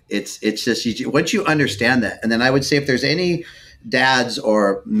often. It's just, once you understand that. And then I would say, if there's any dads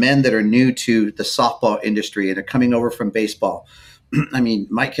or men that are new to the softball industry and are coming over from baseball, I mean,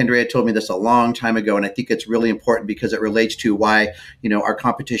 Mike Kendrea told me this a long time ago, and I think it's really important because it relates to why, our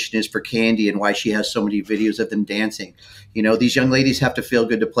competition is for Candy and why she has so many videos of them dancing. These young ladies have to feel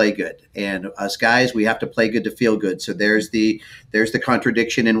good to play good. And us guys, we have to play good to feel good. So there's the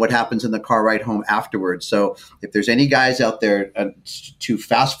contradiction in what happens in the car ride home afterwards. So if there's any guys out there to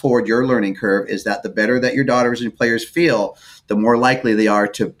fast forward your learning curve, is that the better that your daughters and players feel, the more likely they are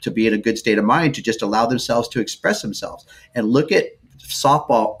to be in a good state of mind to just allow themselves to express themselves. And look at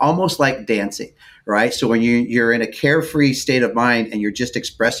softball almost like dancing, right? So when you're in a carefree state of mind and you're just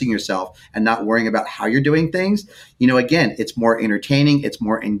expressing yourself and not worrying about how you're doing things, again, it's more entertaining, it's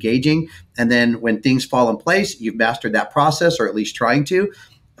more engaging. And then when things fall in place, you've mastered that process, or at least trying to.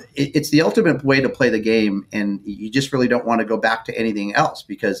 It's the ultimate way to play the game. And you just really don't want to go back to anything else,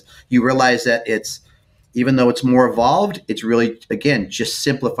 because you realize that even though it's more evolved, it's really, again, just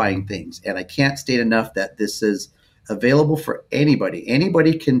simplifying things. And I can't state enough that this is available for anybody.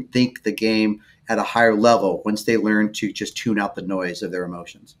 Anybody can think the game at a higher level once they learn to just tune out the noise of their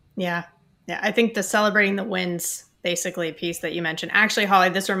emotions. Yeah. I think the celebrating the wins, basically, piece that you mentioned. Actually, Holly,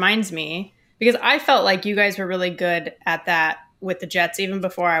 this reminds me, because I felt like you guys were really good at that with the Jets even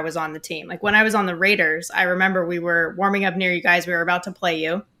before I was on the team. Like when I was on the Raiders, I remember we were warming up near you guys. We were about to play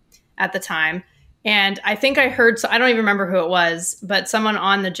you at the time. And I think I heard, so I don't even remember who it was, but someone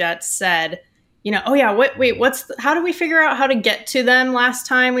on the Jets said, oh yeah, how do we figure out how to get to them last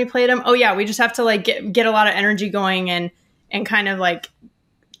time we played them? Oh yeah, we just have to like get a lot of energy going and kind of like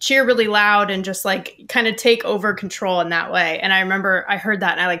cheer really loud and just like kind of take over control in that way. And I remember I heard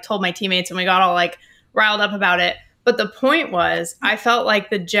that and I like told my teammates and we got all like riled up about it. But the point was, I felt like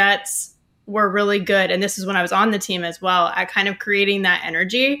the Jets were really good, and this is when I was on the team as well, at kind of creating that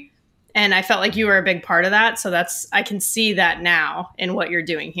energy. And I felt like you were a big part of that. So I can see that now in what you're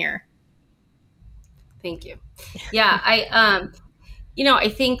doing here. Thank you. Yeah. I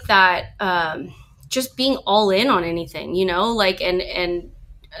think that just being all in on anything, and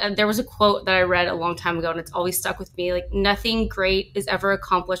there was a quote that I read a long time ago and it's always stuck with me. Like, nothing great is ever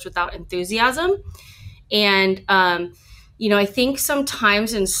accomplished without enthusiasm. And, I think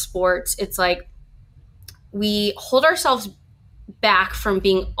sometimes in sports, it's like we hold ourselves back from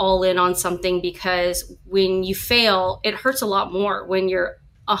being all in on something, because when you fail, it hurts a lot more when you're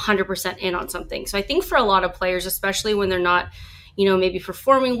 100% in on something. So I think for a lot of players, especially when they're not, maybe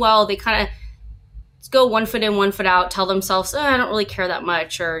performing well, they kind of go 1 foot in, 1 foot out, tell themselves, I don't really care that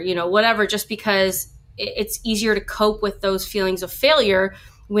much, or, whatever, just because it's easier to cope with those feelings of failure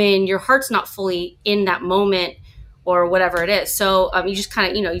when your heart's not fully in that moment or whatever it is. So you just kind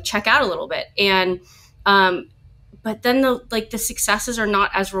of, you check out a little bit. And, but then the successes are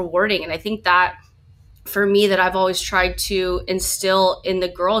not as rewarding. And I think that for me, that I've always tried to instill in the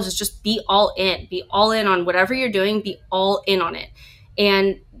girls is just be all in on whatever you're doing, be all in on it.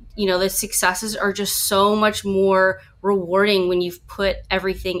 And, the successes are just so much more rewarding when you've put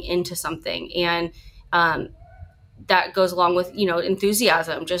everything into something. And, that goes along with,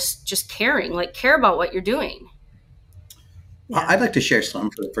 enthusiasm, just caring, care about what you're doing. Yeah. I'd like to share some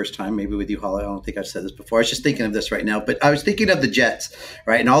for the first time, maybe with you, Holly. I don't think I've said this before. I was just thinking of this right now, but I was thinking of the Jets,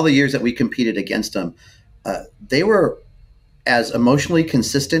 right? And all the years that we competed against them, they were as emotionally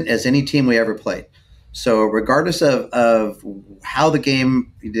consistent as any team we ever played. So regardless of how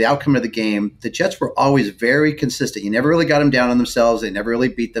the outcome of the game, the Jets were always very consistent. You never really got them down on themselves. They never really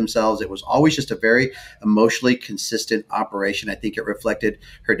beat themselves. It was always just a very emotionally consistent operation. I think it reflected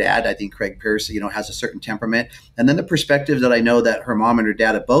her dad. I think Craig Pierce, has a certain temperament. And then the perspective that I know that her mom and her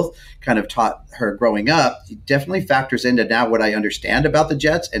dad have both kind of taught her growing up definitely factors into now what I understand about the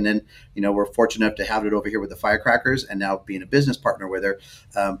Jets. And then, we're fortunate enough to have it over here with the Firecrackers and now being a business partner with her.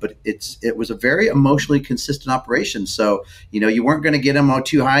 But it was a very emotionally consistent operation. So, you weren't going to get them all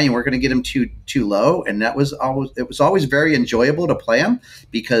too high. You weren't going to get them too low. And it was always very enjoyable to play them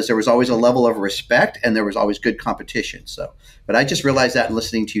because there was always a level of respect and there was always good competition. So, but I just realized that in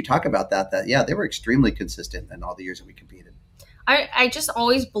listening to you talk about that, yeah, they were extremely consistent in all the years that we competed. I just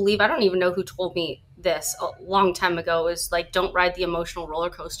always believe, I don't even know who told me this a long time ago, is like, don't ride the emotional roller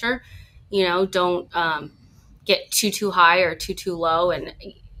coaster, don't get too high or too low. And,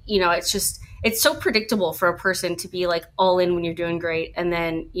 it's so predictable for a person to be like all in when you're doing great. And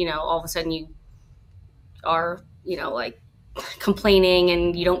then, all of a sudden you are, like complaining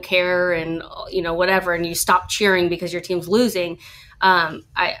and you don't care and, whatever, and you stop cheering because your team's losing.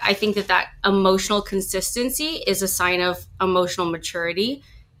 I think that emotional consistency is a sign of emotional maturity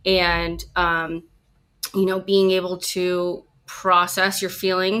and, being able to process your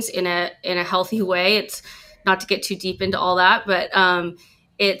feelings in a healthy way. It's not to get too deep into all that, but,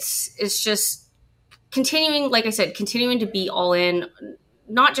 it's just continuing, like I said, continuing to be all in,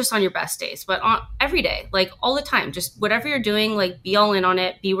 not just on your best days, but on every day, like all the time, just whatever you're doing, like be all in on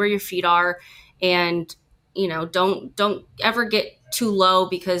it, be where your feet are. And, don't ever get too low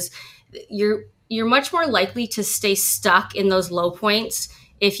because you're much more likely to stay stuck in those low points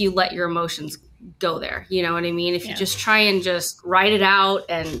if you let your emotions go there. You know what I mean? If you just try and just ride it out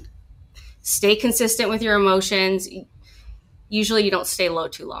and stay consistent with your emotions, usually you don't stay low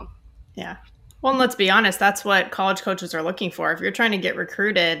too long. Yeah. Well, and let's be honest, that's what college coaches are looking for. If you're trying to get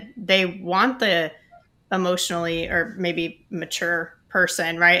recruited, they want the emotionally or maybe mature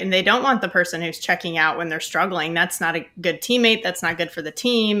person, right? And they don't want the person who's checking out when they're struggling. That's not a good teammate. That's not good for the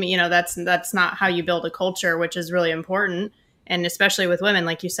team. That's not how you build a culture, which is really important. And especially with women,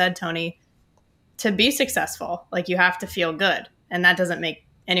 like you said, Tony, to be successful, like you have to feel good. And that doesn't make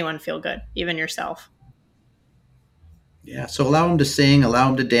anyone feel good, even yourself. Yeah, so allow them to sing, allow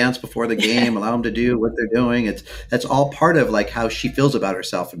them to dance before the game, allow them to do what they're doing. That's all part of like how she feels about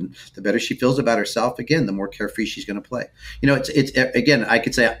herself, and the better she feels about herself, again, the more carefree she's going to play. It's again, I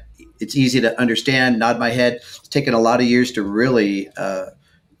could say it's easy to understand, nod my head. It's taken a lot of years to really.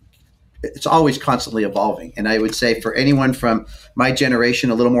 It's always constantly evolving, and I would say for anyone from my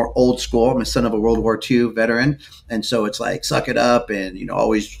generation, a little more old school. I'm a son of a World War II veteran, and so it's like suck it up, and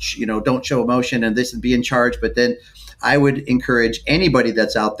always don't show emotion, and this and be in charge, but then. I would encourage anybody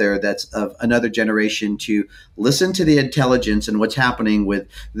that's out there that's of another generation to listen to the intelligence and what's happening with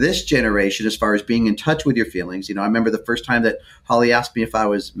this generation as far as being in touch with your feelings. I remember the first time that Holly asked me if I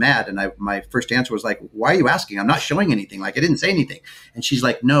was mad, and my first answer was like, why are you asking? I'm not showing anything. Like, I didn't say anything. And she's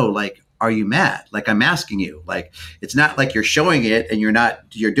like, no, like, are you mad? Like, I'm asking you. Like, it's not like you're showing it and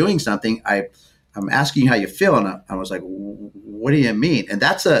you're doing something. I'm asking you how you feel. And I was like, what do you mean? And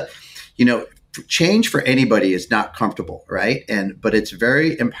that's change for anybody is not comfortable, right? But it's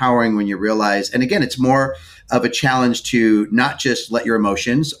very empowering when you realize, and again, it's more of a challenge to not just let your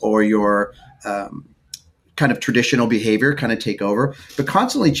emotions or your kind of traditional behavior kind of take over, but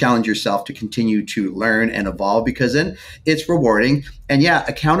constantly challenge yourself to continue to learn and evolve, because then it's rewarding. And yeah,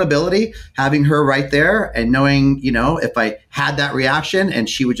 accountability, having her right there and knowing, if I had that reaction and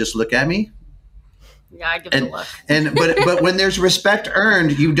she would just look at me, yeah, I give it a look. But when there's respect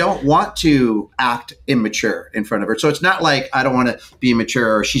earned, you don't want to act immature in front of her. So it's not like I don't want to be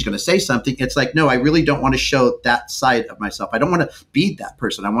immature or she's going to say something. It's like, no, I really don't want to show that side of myself. I don't want to be that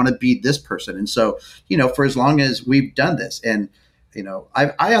person. I want to be this person. And so, for as long as we've done this, and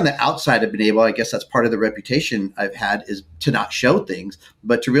I on the outside have been able, I guess that's part of the reputation I've had, is to not show things,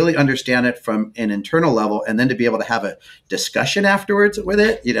 but to really understand it from an internal level, and then to be able to have a discussion afterwards with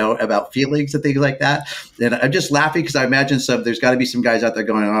it, about feelings and things like that. And I'm just laughing because I imagine there's got to be some guys out there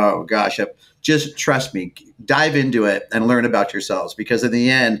going, oh gosh, just trust me, dive into it and learn about yourselves, because in the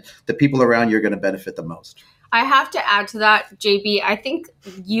end, the people around you are going to benefit the most. I have to add to that, JB, I think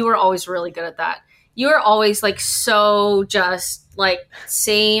you were always really good at that. You were always like so just like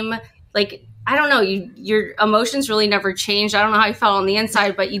same, like, I don't know, your emotions really never changed. I don't know how you felt on the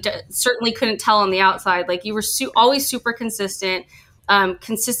inside, but you certainly couldn't tell on the outside. Like, you were always super consistent,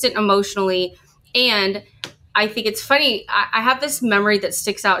 consistent emotionally. And I think it's funny. I have this memory that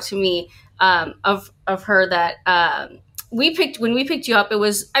sticks out to me of her that when we picked you up, it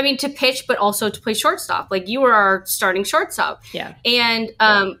was, I mean, to pitch, but also to play shortstop. Like you were our starting shortstop. Yeah. And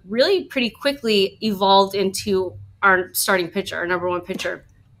really pretty quickly evolved into our starting pitcher, our number one pitcher.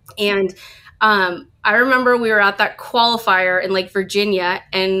 And I remember we were at that qualifier in like Virginia,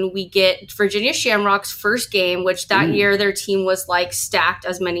 and we get Virginia Shamrock's first game, which that year their team was like stacked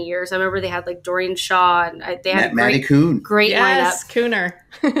as many years. I remember they had like Dorian Shaw, and they had Matty Kuhn. Great yes, lineup.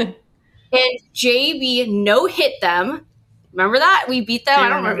 Cooner. And JB no-hit them. Remember that? We beat them. I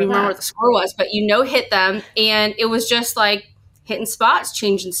don't remember what the score was, but you no-hit them. And it was just like hitting spots,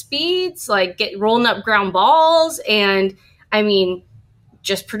 changing speeds, like rolling up ground balls. And I mean,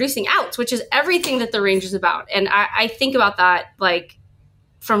 just producing outs, which is everything that the range is about. And I think about that like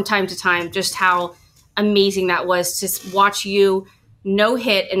from time to time, just how amazing that was to watch you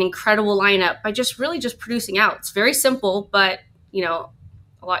no-hit an incredible lineup by just producing outs. Very simple, but you know,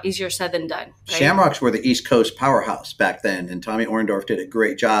 a lot easier said than done. Right? Shamrocks were the East Coast powerhouse back then, and Tommy Orndorff did a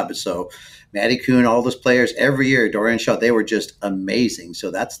great job. And so Matty Kuhn, all those players every year, Dorian Shaw, they were just amazing.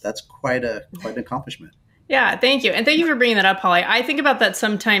 So that's quite an accomplishment. Yeah, thank you. And thank you for bringing that up, Holly. I think about that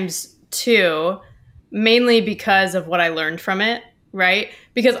sometimes too, mainly because of what I learned from it, right?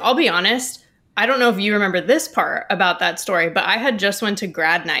 Because I'll be honest, I don't know if you remember this part about that story, but I had just went to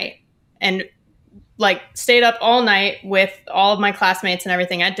grad night and like stayed up all night with all of my classmates and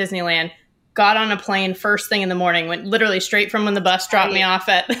everything at Disneyland, got on a plane first thing in the morning, went literally straight from when the bus dropped me off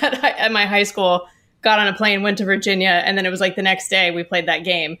at my high school, got on a plane, went to Virginia, and then it was like the next day we played that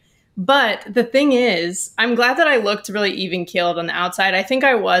game. But the thing is, I'm glad that I looked really even keeled on the outside. I think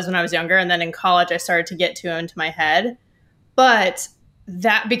I was when I was younger. And then in college, I started to get too into my head. But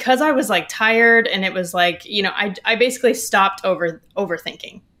that because I was like tired and it was like, you know, I basically stopped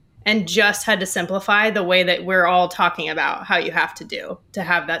overthinking and just had to simplify the way that we're all talking about how you have to do to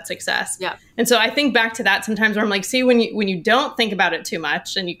have that success. Yeah. And so I think back to that sometimes where I'm like, see, when you don't think about it too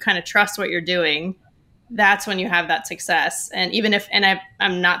much and you kind of trust what you're doing, that's when you have that success. And even if, and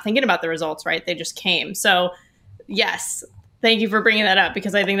I'm not thinking about the results, right? They just came. So yes, thank you for bringing that up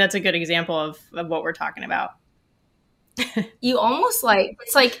because I think that's a good example of what we're talking about. You almost like,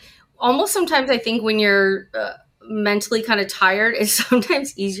 it's like almost sometimes I think when you're mentally kind of tired, it's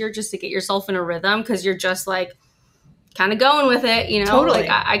sometimes easier just to get yourself in a rhythm because you're just like kind of going with it, you know? Totally. Like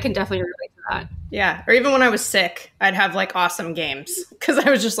I can definitely relate to that. Yeah. Or even when I was sick, I'd have like awesome games because I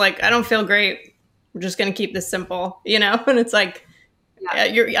was just like, I don't feel great. We're just going to keep this simple, you know? And it's like, I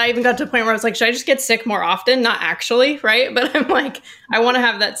even got to a point where I was like, should I just get sick more often? Not actually, right? But I'm like, I want to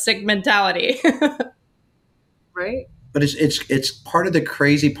have that sick mentality. Right. But it's part of the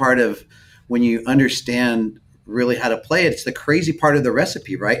crazy part of when you understand really how to play it. It's the crazy part of the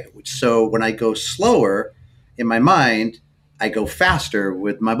recipe, right? So when I go slower in my mind, I go faster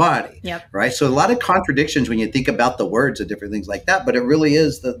with my body, yep. Right? So a lot of contradictions when you think about the words and different things like that, but it really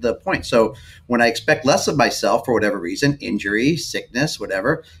is the point. So when I expect less of myself for whatever reason, injury, sickness,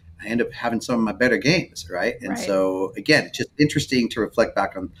 whatever, I end up having some of my better games, right? And so again, it's just interesting to reflect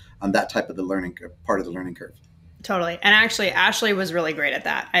back on that type of the learning part of the learning curve. Totally. And actually, Ashley was really great at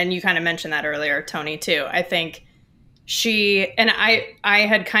that. And you kind of mentioned that earlier, Tony, too. I think she and I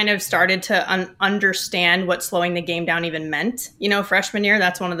had kind of started to understand what slowing the game down even meant. You know, freshman year,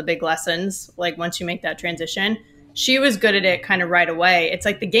 that's one of the big lessons. Like once you make that transition, she was good at it kind of right away. It's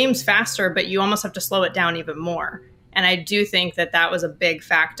like the game's faster, but you almost have to slow it down even more. And I do think that was a big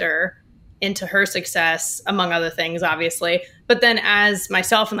factor into her success, among other things, obviously. But then as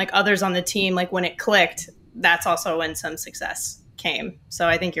myself and like others on the team, like when it clicked, that's also when some success came. So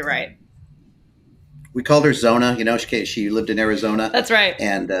I think you're right. We called her Zona. You know, she lived in Arizona. That's right.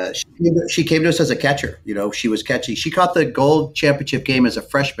 And she came to us as a catcher. You know, she was catchy. She caught the gold championship game as a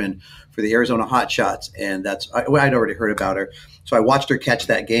freshman for the Arizona Hotshots. And I'd already heard about her. So I watched her catch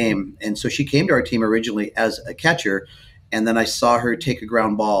that game. And so she came to our team originally as a catcher. And then I saw her take a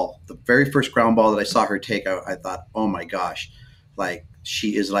ground ball. The very first ground ball that I saw her take, I thought, oh my gosh, like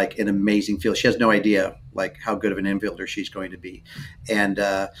she is like an amazing fielder. She has no idea like how good of an infielder she's going to be. And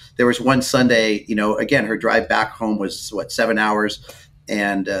there was one Sunday, you know, again, her drive back home was 7 hours.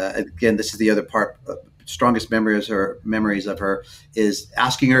 And again, this is the other part, strongest memories of her is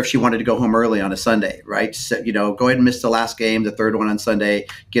asking her if she wanted to go home early on a Sunday, right? So, you know, go ahead and miss the last game, the third one on Sunday,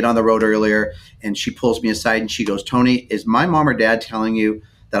 get on the road earlier. And she pulls me aside and she goes, Tony, is my mom or dad telling you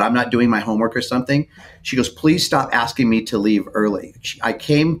that I'm not doing my homework or something? She goes, please stop asking me to leave early. I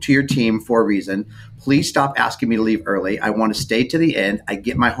came to your team for a reason. Please stop asking me to leave early. I want to stay to the end. I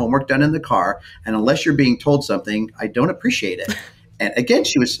get my homework done in the car. And unless you're being told something, I don't appreciate it. And again,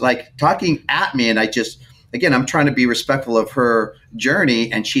 she was like talking at me and I again, I'm trying to be respectful of her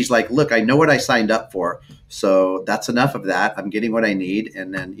journey. And she's like, look, I know what I signed up for. So that's enough of that. I'm getting what I need.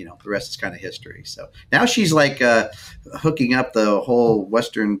 And then, the rest is kind of history. So now she's like hooking up the whole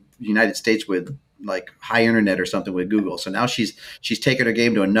Western United States with like high internet or something with Google. So now she's taken her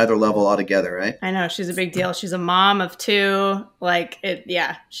game to another level altogether, right? I know, she's a big deal. She's a mom of 2. Like it,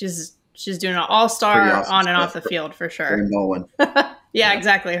 yeah. She's doing an all-star awesome on and stuff. off the field for sure. Her and Nolan. Yeah,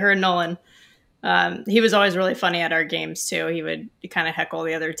 exactly. Her and Nolan. He was always really funny at our games too. He would kind of heckle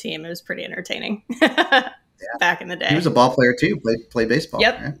the other team. It was pretty entertaining back in the day. He was a ball player too. Played baseball.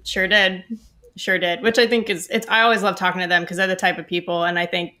 Yep, right? Sure did. Which I think I always love talking to them because they're the type of people, and I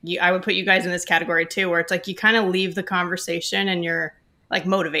think I would put you guys in this category too, where it's like you kind of leave the conversation and you're like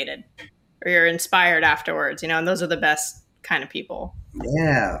motivated or you're inspired afterwards, and those are the best kind of people.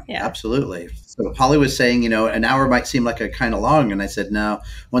 Yeah, absolutely. So Holly was saying, an hour might seem like a kind of long. And I said, no,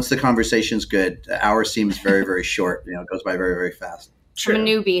 once the conversation's good, an hour seems very, very short. It goes by very, very fast. True. I'm a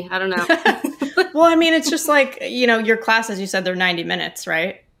newbie. I don't know. Well, I mean, it's just like, your classes, you said they're 90 minutes,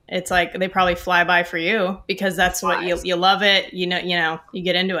 right? It's like they probably fly by for you because that's what you love it. You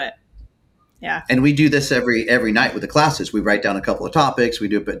get into it. Yeah. And we do this every night with the classes. We write down a couple of topics. We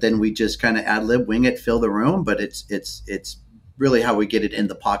do it, but then we just kind of ad lib, wing it, fill the room. But it's really how we get it in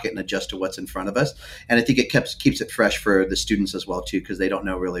the pocket and adjust to what's in front of us. And I think it keeps it fresh for the students as well too, because they don't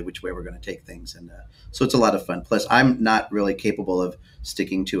know really which way we're going to take things. And so it's a lot of fun. Plus, I'm not really capable of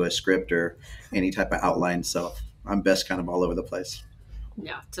sticking to a script or any type of outline, so I'm best kind of all over the place.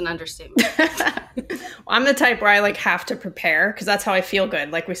 Yeah, it's an understatement. Well, I'm the type where I like have to prepare because that's how I feel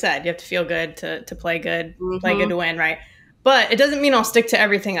good. Like we said, you have to feel good to play good, play good to win, right? But it doesn't mean I'll stick to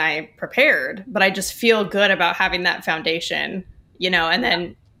everything I prepared, but I just feel good about having that foundation, and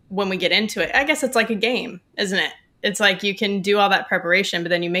then when we get into it, I guess it's like a game, isn't it? It's like you can do all that preparation, but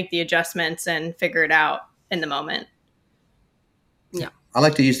then you make the adjustments and figure it out in the moment. Yeah. I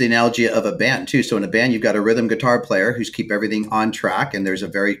like to use the analogy of a band too. So in a band, you've got a rhythm guitar player who's keep everything on track, and there's a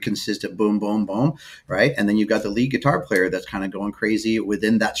very consistent boom, boom, boom, right? And then you've got the lead guitar player that's kind of going crazy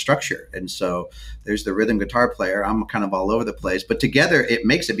within that structure. And so there's the rhythm guitar player. I'm kind of all over the place, but together it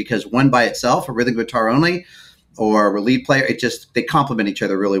makes it, because one by itself, a rhythm guitar only, or a lead player, they complement each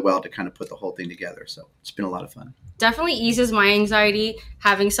other really well to kind of put the whole thing together. So it's been a lot of fun. Definitely eases my anxiety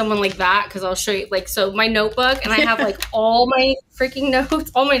having someone like that, because I'll show you so my notebook, and I have like all my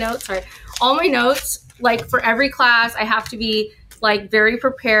notes, like for every class. I have to be like very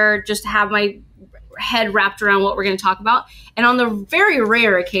prepared, just to have my head wrapped around what we're going to talk about. And on the very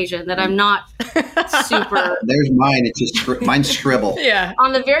rare occasion that I'm not super there's mine. It's just mine's scribble. Yeah.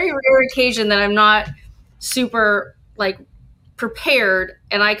 On the very rare occasion that I'm not super like prepared,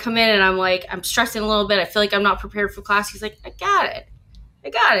 and I come in and I'm stressing a little bit, I feel like I'm not prepared for class, he's like, I got it,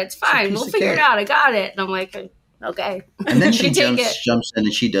 it's fine, we'll figure it out, I got it. And I'm like, okay. And then she jumps in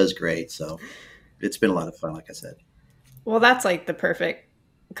and she does great. So it's been a lot of fun, like I said. Well, that's like the perfect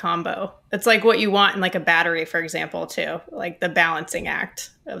combo. It's like what you want in like a battery, for example, too, like the balancing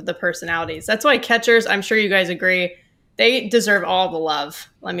act of the personalities. That's why catchers, I'm sure you guys agree, they deserve all the love,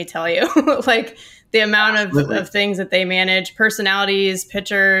 let me tell you. Like the amount of things that they manage, personalities,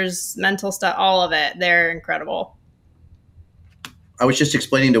 pitchers, mental stuff, all of it. They're incredible. I was just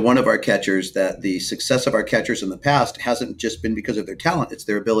explaining to one of our catchers that the success of our catchers in the past hasn't just been because of their talent. It's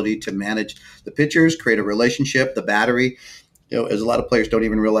their ability to manage the pitchers, create a relationship, the battery. As a lot of players don't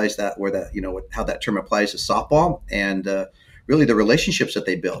even realize that, how that term applies to softball, and really the relationships that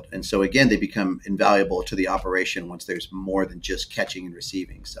they build. And so again, they become invaluable to the operation once there's more than just catching and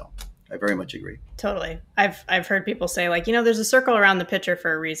receiving. So I very much agree. Totally. I've heard people say like, there's a circle around the pitcher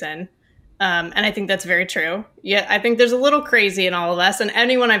for a reason. And I think that's very true. Yeah, I think there's a little crazy in all of us. And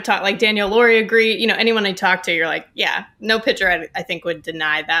anyone I've talked, like Daniel Laurie agree, anyone I talk to, you're like, yeah, no pitcher I think would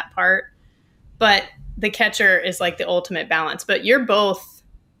deny that part. But the catcher is like the ultimate balance. But you're both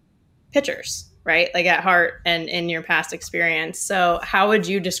pitchers, right? Like at heart and in your past experience. So how would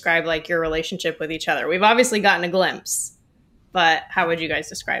you describe like your relationship with each other? We've obviously gotten a glimpse, but how would you guys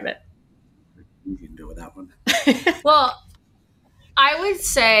describe it? You can do with that one. Well, I would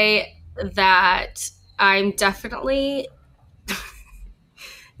say that I'm definitely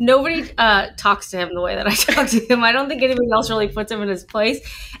nobody talks to him the way that I talk to him. I don't think anybody else really puts him in his place.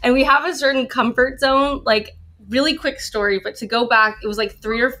 And we have a certain comfort zone. Like, really quick story, but to go back, it was like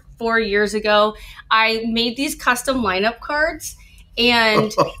 3 or 4 years ago, I made these custom lineup cards,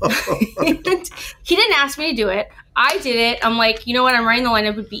 and, and he didn't ask me to do it. I did it. I'm like, you know what? I'm writing the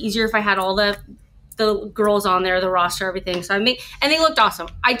lineup. It would be easier if I had all the girls on there, the roster, everything. So and they looked awesome.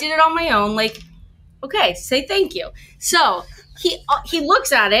 I did it on my own. Like, okay, say thank you. So he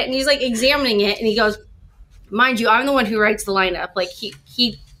looks at it and he's like examining it, and he goes, mind you, I'm the one who writes the lineup. Like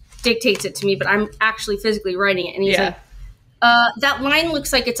he dictates it to me, but I'm actually physically writing it. And he's like, that line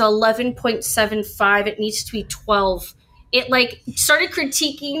looks like it's 11.75. It needs to be 12. It like started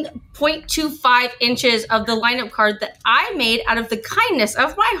critiquing 0.25 inches of the lineup card that I made out of the kindness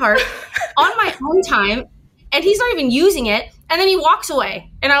of my heart on my own time. And he's not even using it. And then he walks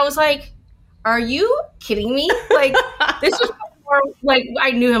away. And I was like, are you kidding me? Like, this was before, like,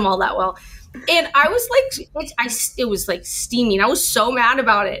 I knew him all that well. And I was like, it was like steaming. I was so mad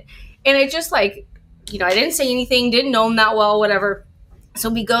about it. And it just like, you know, I didn't say anything, didn't know him that well, whatever. So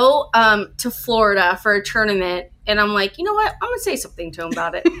we go to Florida for a tournament. And I'm like, you know what? I'm going to say something to him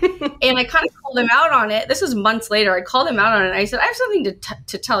about it. And I kind of called him out on it. This was months later. I called him out on it. And I said, I have something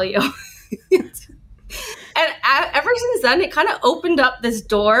to tell you. And ever since then, it kind of opened up this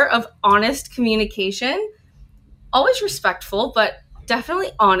door of honest communication. Always respectful, but definitely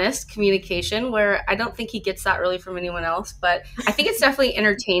honest communication, where I don't think he gets that really from anyone else. But I think it's definitely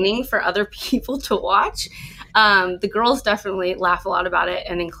entertaining for other people to watch. The girls definitely laugh a lot about it.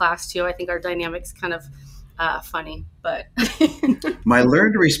 And in class, too, I think our dynamic's kind of funny. But my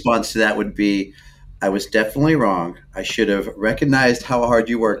learned response to that would be, I was definitely wrong. I should have recognized how hard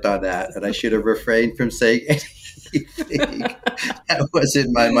you worked on that, and I should have refrained from saying anything that was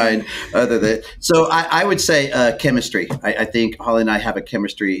in my mind other than. So I would say chemistry. I think Holly and I have a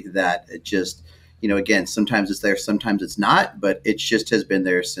chemistry that just, you know, again, sometimes it's there, sometimes it's not, but it just has been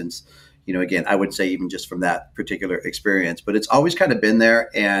there since, you know, again, I would say even just from that particular experience, but it's always kind of been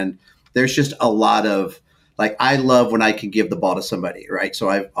there. And there's just a lot of, like, I love when I can give the ball to somebody, right? So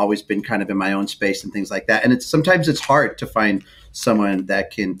I've always been kind of in my own space and things like that. And sometimes it's hard to find someone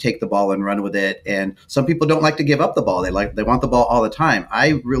that can take the ball and run with it. And some people don't like to give up the ball. They want the ball all the time.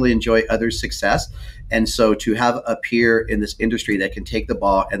 I really enjoy others' success. And so to have a peer in this industry that can take the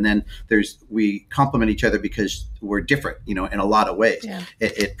ball, and then we complement each other because we're different, you know, in a lot of ways. Yeah.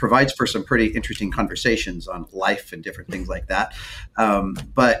 It provides for some pretty interesting conversations on life and different things like that.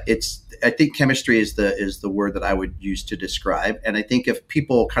 But I think chemistry is the word that I would use to describe. And I think if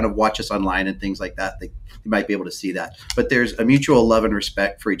people kind of watch us online and things like that, they might be able to see that. But there's a mutual love and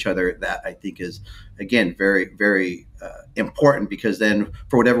respect for each other that I think is, again, very, very important, because then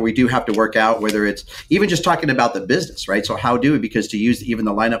for whatever we do have to work out, whether it's even just talking about the business, right? So how do we, because to use even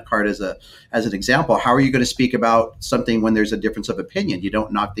the lineup card as an example, how are you going to speak about something when there's a difference of opinion? You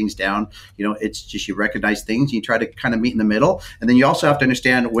don't knock things down. You know, it's just, you recognize things, you try to kind of meet in the middle. And then you also have to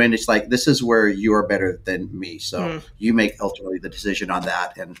understand when it's like, this is where you are better than me. So you make ultimately the decision on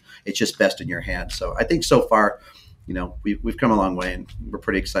that, and it's just best in your hands. So I think so far, you know, we've come a long way, and we're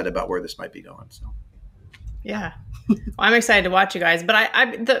pretty excited about where this might be going. So. Yeah. Well, I'm excited to watch you guys, but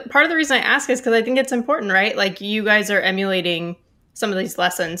the part of the reason I ask is because I think it's important, right? Like, you guys are emulating some of these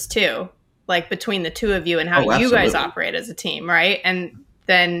lessons too, like between the two of you and how you guys operate as a team, right? And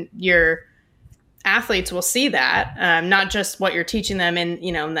then your athletes will see that, not just what you're teaching them in,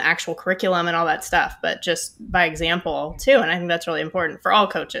 you know, in the actual curriculum and all that stuff, but just by example too. And I think that's really important for all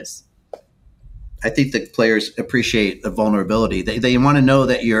coaches. I think that players appreciate the vulnerability. They want to know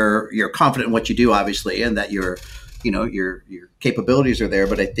that you're confident in what you do, obviously, and that your capabilities are there.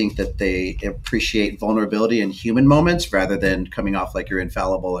 But I think that they appreciate vulnerability in human moments rather than coming off like you're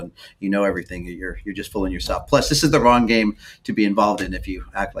infallible and you know everything. You're just fooling yourself. Plus, this is the wrong game to be involved in if you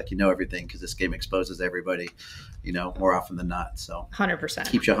act like you know everything, because this game exposes everybody, you know, more often than not. So 100%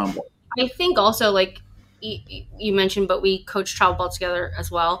 keeps you humble. I think also, like you mentioned, but we coach travel ball together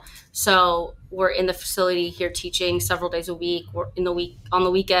as well. So we're in the facility here teaching several days a week. We're on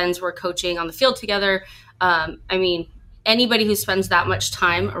the weekends, we're coaching on the field together. I mean, anybody who spends that much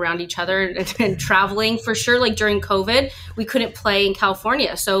time around each other and traveling, for sure, like during COVID, we couldn't play in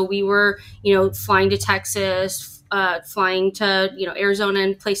California. So we were, you know, flying to Texas, flying to, you know, Arizona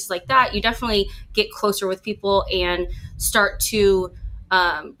and places like that. You definitely get closer with people and start to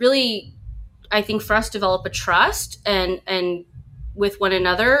really, I think for us, develop a trust and with one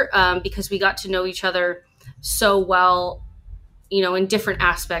another, because we got to know each other so well, you know, in different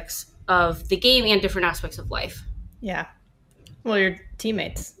aspects of the game and different aspects of life. Yeah. Well, you're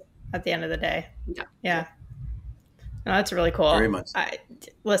teammates at the end of the day. Yeah. Yeah. No, that's really cool. Very much.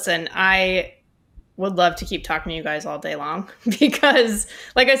 Listen, I would love to keep talking to you guys all day long because,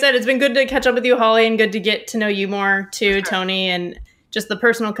 like I said, it's been good to catch up with you, Holly, and good to get to know you more too, sure. Tony, and just the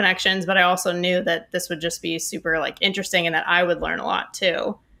personal connections. But I also knew that this would just be super like interesting and that I would learn a lot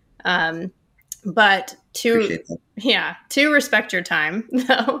too. But to respect your time,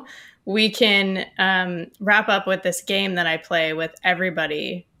 though, we can wrap up with this game that I play with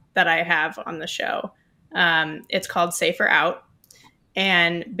everybody that I have on the show. It's called Safer Out.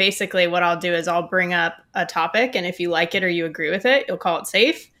 And basically what I'll do is I'll bring up a topic, and if you like it or you agree with it, you'll call it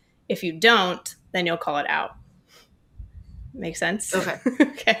safe. If you don't, then you'll call it out. Make sense?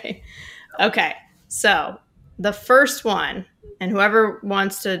 Okay. Okay. So the first one, and whoever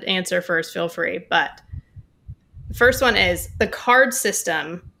wants to answer first, feel free. But the first one is the card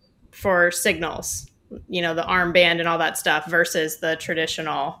system for signals, the armband and all that stuff versus the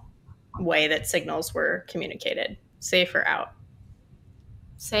traditional way that signals were communicated. Safe or out?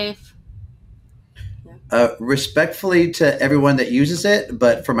 Safe. Respectfully to everyone that uses it,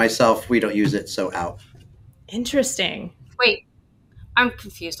 but for myself, we don't use it, so out. Interesting. Wait, I'm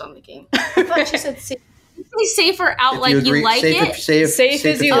confused on the game. I thought you said safe. Safe or out, If like agree, you like it? Safe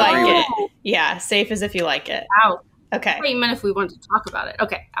as you like agree. it. Yeah, safe as if you like it. Out. Okay. Wait, you meant if we wanted to talk about it.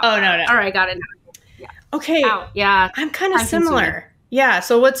 Okay. Out. Oh, no. All right, got it. Okay. Out. Yeah. I'm kind of I'm similar. consuming. Yeah.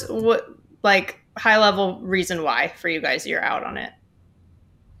 So what like high level reason why for you guys you're out on it?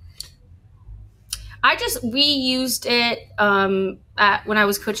 We used it when I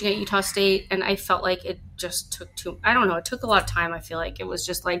was coaching at Utah State, and I felt like it just took it took a lot of time. I feel like it was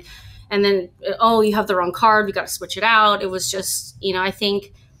just like, and then, you have the wrong card, we got to switch it out. It was just, I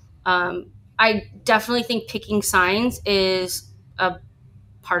think, I definitely think picking signs is a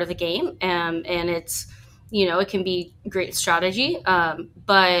part of the game, and it's, it can be great strategy.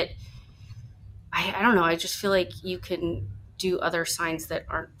 But I don't know. I just feel like you can do other signs that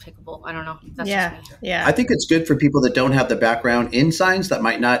aren't pickable. I don't know. That's just me. Yeah. I think it's good for people that don't have the background in signs that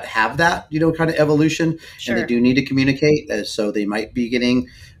might not have that, kind of evolution, Sure. and they do need to communicate. So they might be getting,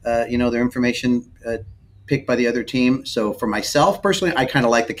 their information picked by the other team. So for myself personally, I kind of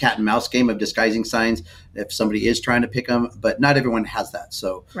like the cat and mouse game of disguising signs if somebody is trying to pick them, but not everyone has that.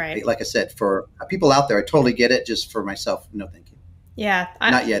 So Right. like I said, for people out there, I totally get it. Just for myself, no, thank you. Yeah.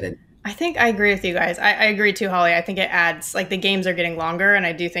 Not yet. I think I agree with you guys. I agree too, Holly. I think it adds, like, the games are getting longer, and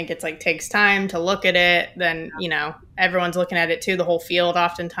I do think it's like takes time to look at it. Then, everyone's looking at it too, the whole field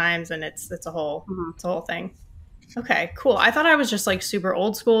oftentimes, and it's a whole thing. Okay, cool. I thought I was just like super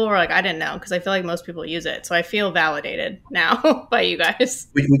old school, or like I didn't know, because I feel like most people use it. So I feel validated now by you guys.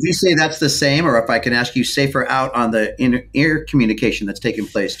 Would you say that's the same, or if I can ask you safer out on the ear communication that's taking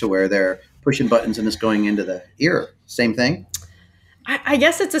place to where they're pushing buttons and it's going into the ear? Same thing? I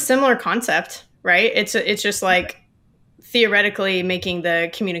guess it's a similar concept, right? It's just like theoretically making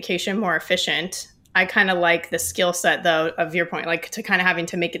the communication more efficient. I kind of like the skill set, though, of your point, like to kind of having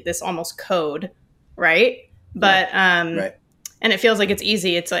to make it this almost code, right? But Right. and it feels like it's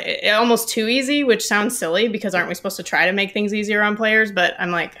easy. It's like almost too easy, which sounds silly because aren't we supposed to try to make things easier on players? But I'm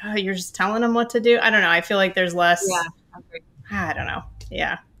like, you're just telling them what to do. I don't know. I feel like there's less. Yeah. I don't know.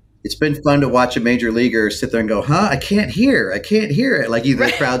 Yeah. It's been fun to watch a major leaguer sit there and go, I can't hear it. Like either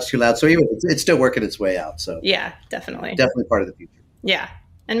the crowd's too loud. So even it's still working its way out. So Yeah, definitely. Definitely part of the future. Yeah.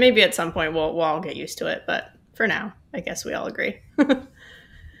 And maybe at some point we'll all get used to it. But for now, I guess we all agree.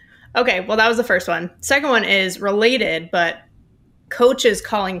 Okay, well, that was the first one. Second one is related, but coaches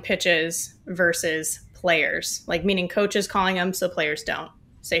calling pitches versus players. Like, meaning coaches calling them so players don't.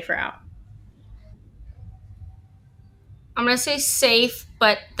 Safe or out? I'm going to say safe,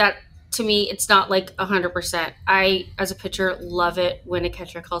 but that, to me, it's not like 100%. I, as a pitcher, love it when a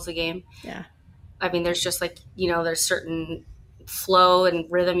catcher calls a game. Yeah. I mean, there's just like, there's certain flow and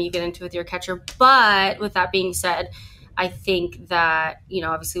rhythm you get into with your catcher. But with that being said, I think that,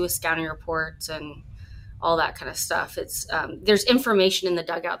 obviously with scouting reports and all that kind of stuff, it's there's information in the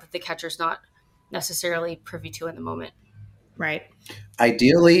dugout that the catcher's not necessarily privy to in the moment. Right.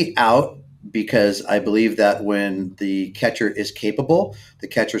 Ideally out, because I believe that when the catcher is capable, the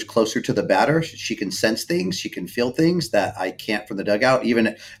catcher is closer to the batter. She can sense things. She can feel things that I can't from the dugout.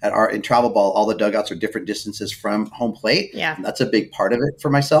 Even in travel ball, all the dugouts are different distances from home plate. Yeah. And that's a big part of it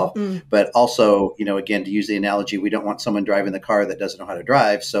for myself. But also, again, to use the analogy, we don't want someone driving the car that doesn't know how to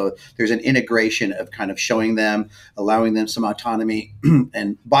drive. So there's an integration of kind of showing them, allowing them some autonomy.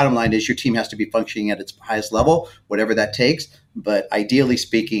 And bottom line is your team has to be functioning at its highest level, whatever that takes. But ideally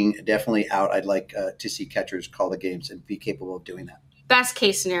speaking, definitely out. I'd like to see catchers call the games and be capable of doing that. Best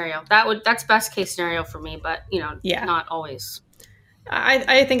case scenario. That's best case scenario for me, but not always.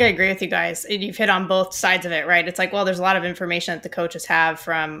 I think I agree with you guys. You've hit on both sides of it, right? It's like, well, there's a lot of information that the coaches have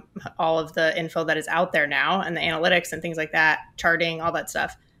from all of the info that is out there now and the analytics and things like that, charting, all that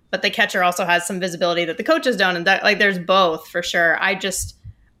stuff. But the catcher also has some visibility that the coaches don't. And that, like, there's both for sure. I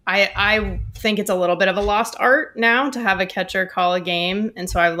think it's a little bit of a lost art now to have a catcher call a game. And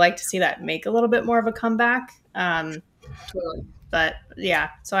so I would like to see that make a little bit more of a comeback. Totally. But yeah,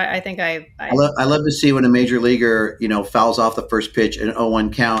 so I think I love to see when a major leaguer, fouls off the first pitch, an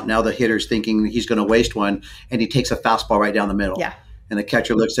 0-1 count. Now the hitter's thinking he's going to waste one, and he takes a fastball right down the middle. Yeah. and the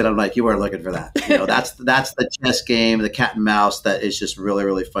catcher looks at him like, you weren't looking for that. That's the chess game, the cat and mouse that is just really,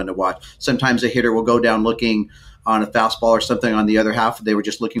 really fun to watch. Sometimes a hitter will go down looking on a fastball or something on the other half. They were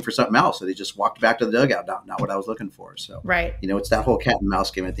just looking for something else. So they just walked back to the dugout. Not what I was looking for. So, right. It's that whole cat and mouse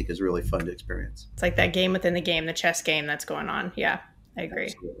game I think is really fun to experience. It's like that game within the game, the chess game that's going on. Yeah, I agree.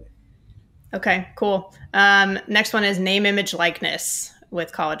 Absolutely. Okay, cool. Next one is name, image, likeness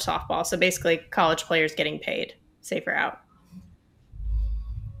with college softball. So basically college players getting paid. Safe or out?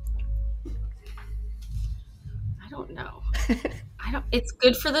 I don't know. It's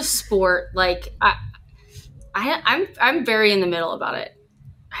good for the sport. Like I'm very in the middle about it.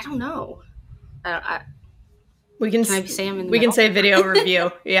 I don't know. Can I say I'm in the middle? We can say video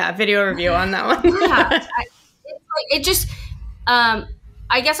review. Yeah, video review on that one. Yeah,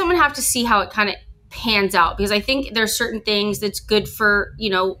 I guess I'm gonna have to see how it kind of pans out, because I think there's certain things that's good for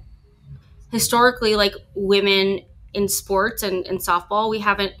historically, like women in sports and softball. We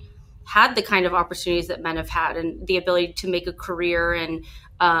haven't had the kind of opportunities that men have had, and the ability to make a career and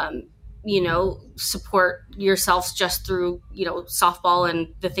support yourselves just through, softball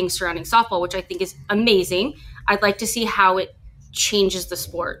and the things surrounding softball, which I think is amazing. I'd like to see how it changes the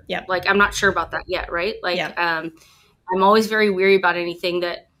sport. Yeah. Like, I'm not sure about that yet. Right. Like, yeah. I'm always very weary about anything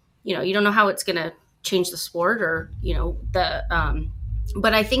that, you don't know how it's going to change the sport or,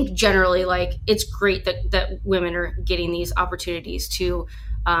 but I think generally, like, it's great that women are getting these opportunities to,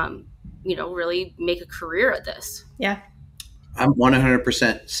 really make a career at this. Yeah. I'm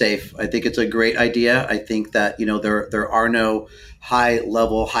 100% safe. I think it's a great idea. I think that, there are no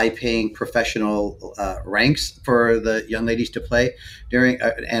high-level, high-paying professional ranks for the young ladies to play during.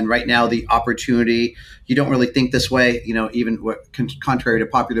 And right now, the opportunity, you don't really think this way, even contrary to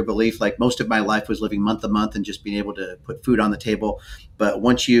popular belief, like most of my life was living month to month and just being able to put food on the table. But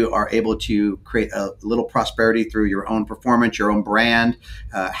once you are able to create a little prosperity through your own performance, your own brand,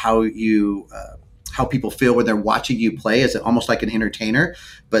 how people feel when they're watching you play as almost like an entertainer,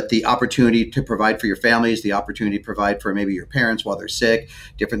 but the opportunity to provide for your families, the opportunity to provide for maybe your parents while they're sick,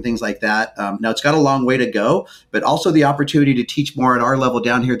 different things like that. Now, it's got a long way to go, but also the opportunity to teach more at our level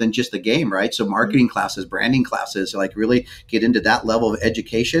down here than just the game, right? So marketing classes, branding classes, like really get into that level of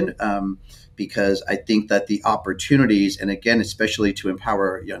education. Because I think that the opportunities, and again, especially to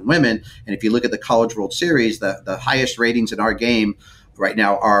empower young women, and if you look at the College World Series, the highest ratings in our game right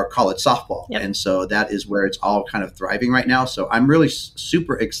now are college softball. Yep. And so that is where it's all kind of thriving right now. So I'm really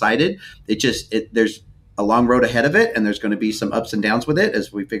super excited. There's a long road ahead of it, and there's going to be some ups and downs with it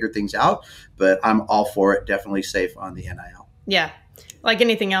as we figure things out, but I'm all for it. Definitely safe on the NIL. Yeah. Like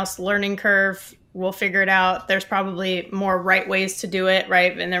anything else, learning curve, we'll figure it out. There's probably more right ways to do it,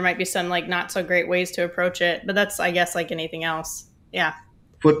 right? And there might be some like not so great ways to approach it, but that's, I guess, like anything else. Yeah.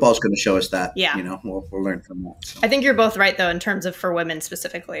 Football's going to show us that. Yeah. We'll learn from that. So. I think you're both right, though, in terms of for women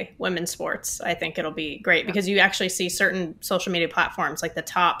specifically, women's sports. I think it'll be great because you actually see certain social media platforms, like the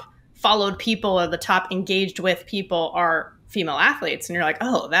top followed people or the top engaged with people are female athletes. And you're like,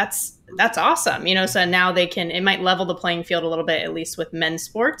 oh, that's awesome. So now it might level the playing field a little bit, at least with men's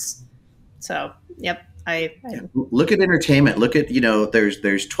sports. So, yep. I look at entertainment. Look at,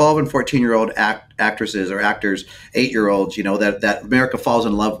 there's 12 and 14-year-old actresses or actors, 8-year-olds, that America falls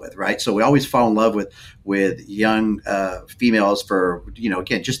in love with, right? So we always fall in love with young females for,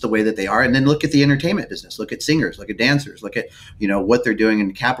 again, just the way that they are. And then look at the entertainment business. Look at singers, look at dancers, look at, what they're doing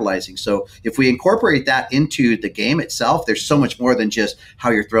and capitalizing. So if we incorporate that into the game itself, there's so much more than just how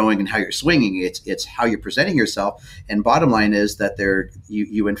you're throwing and how you're swinging. It's how you're presenting yourself. And bottom line is that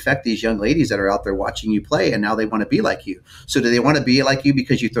you infect these young ladies that are out there watching you play, and now they want to be like you. So do they want to be like you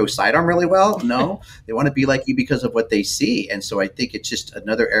because you throw sidearm really well? No, they want to be like you because of what they see. And so I think it's just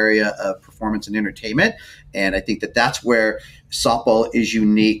another area of performance and entertainment. And I think that that's where softball is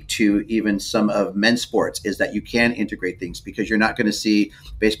unique to even some of men's sports, is that you can integrate things, because you're not going to see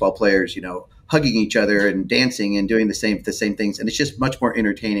baseball players, hugging each other and dancing and doing the same things. And it's just much more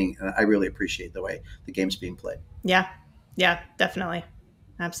entertaining. And I really appreciate the way the game's being played. Yeah. Yeah, definitely.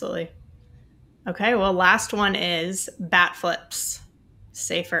 Absolutely. Okay. Well, last one is bat flips.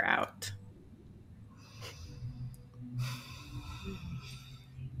 Safe or out?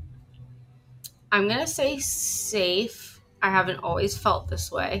 I'm going to say safe. I haven't always felt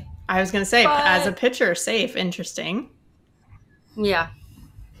this way. I was going to say, as a pitcher, safe. Interesting. Yeah.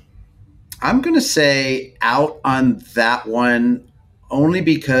 I'm going to say out on that one, only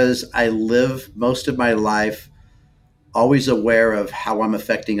because I live most of my life always aware of how I'm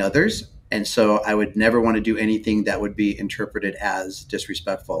affecting others. And so I would never want to do anything that would be interpreted as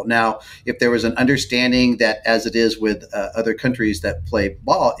disrespectful. Now, if there was an understanding that, as it is with other countries that play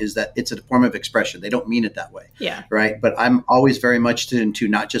ball, is that it's a form of expression. They don't mean it that way. Yeah. Right. But I'm always very much into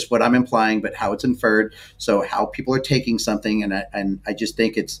not just what I'm implying, but how it's inferred. So how people are taking something. And I just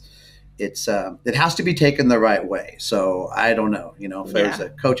think it has to be taken the right way. So I don't know, if there's a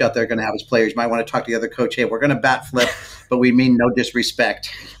coach out there going to have his players, you might want to talk to the other coach. Hey, we're going to bat flip, but we mean no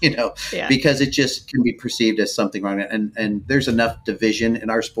disrespect, because it just can be perceived as something wrong. And there's enough division in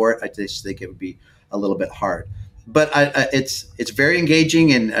our sport. I just think it would be a little bit hard, but it's very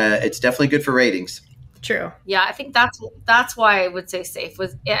engaging, and it's definitely good for ratings. True. Yeah. I think that's why I would say safe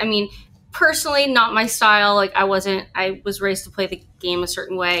personally, not my style. Like I was raised to play the game a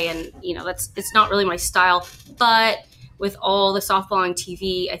certain way, and it's not really my style. But with all the softball on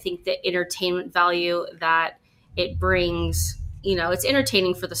TV, I think the entertainment value that it brings, it's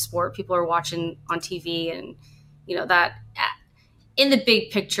entertaining for the sport. People are watching on TV, and that in the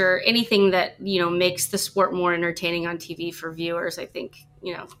big picture, anything that makes the sport more entertaining on TV for viewers, I think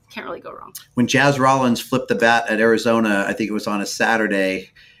can't really go wrong. When Jazz Rollins flipped the bat at Arizona, I think it was on a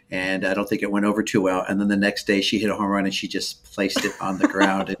Saturday. And I don't think it went over too well. And then the next day she hit a home run and she just placed it on the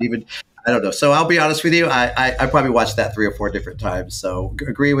ground. And even, I don't know. So I'll be honest with you. I probably watched that 3 or 4 different times. So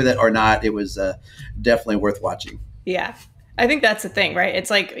agree with it or not, it was definitely worth watching. Yeah. I think that's the thing, right? It's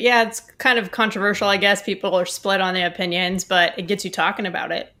like, it's kind of controversial, I guess. People are split on the opinions, but it gets you talking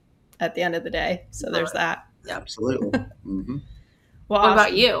about it at the end of the day. So there's that. Yeah, absolutely. Mm-hmm. Well, what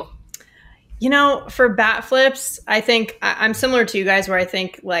about you? For bat flips, I think I'm similar to you guys, where I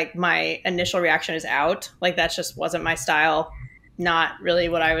think like my initial reaction is out. Like that just wasn't my style. Not really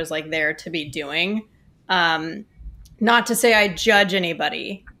what I was like there to be doing. Not to say I judge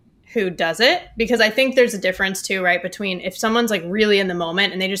anybody who does it, because I think there's a difference too, right? Between if someone's like really in the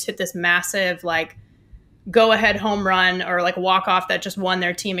moment and they just hit this massive like go ahead home run or like walk off that just won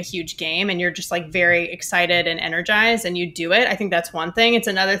their team a huge game, and you're just like very excited and energized and you do it. I think that's one thing. It's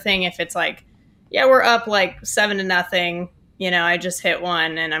another thing if it's like, we're up like 7-0. I just hit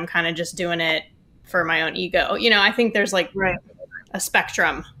one and I'm kind of just doing it for my own ego. I think there's like a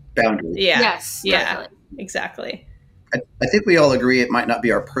spectrum. Boundary. Yeah. Yes. Yeah. Definitely. Exactly. I think we all agree it might not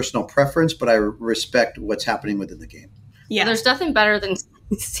be our personal preference, but I respect what's happening within the game. Yeah. There's nothing better than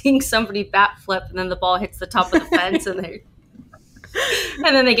seeing somebody bat flip and then the ball hits the top of the fence and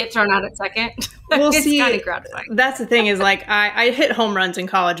then they get thrown out at second. Well, it's kind of gratifying. That's the thing is like I hit home runs in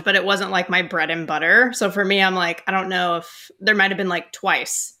college, but it wasn't like my bread and butter. So for me, I'm like, I don't know if there might have been like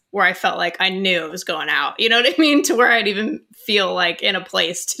twice where I felt like I knew it was going out. You know what I mean? To where I'd even feel like in a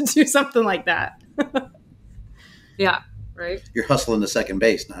place to do something like that. Yeah. Right. You're hustling the second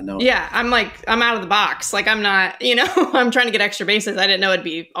base, not knowing. Yeah. I'm out of the box. Like I'm not, I'm trying to get extra bases. I didn't know it'd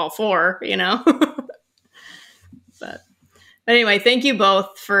be all 4, But anyway, thank you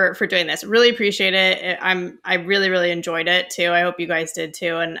both for doing this. Really appreciate it. I really, really enjoyed it too. I hope you guys did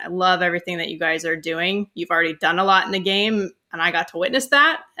too. And I love everything that you guys are doing. You've already done a lot in the game and I got to witness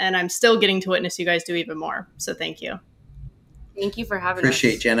that. And I'm still getting to witness you guys do even more. So thank you. Thank you for having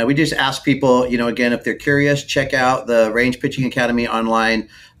Appreciate us. Jenna. We just ask people, again, if they're curious, check out the Range Pitching Academy online,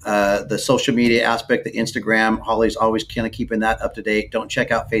 the social media aspect, the Instagram. Holly's always kind of keeping that up to date. Don't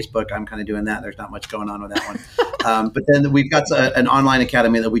check out Facebook. I'm kind of doing that. There's not much going on with that one. But then we've got an online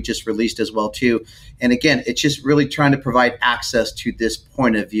academy that we just released as well, too. And again, it's just really trying to provide access to this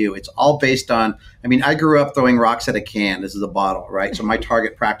point of view. It's all based on, I grew up throwing rocks at a can. This is a bottle, right? So my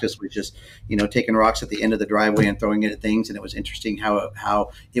target practice was just, taking rocks at the end of the driveway and throwing it at things. And it was interesting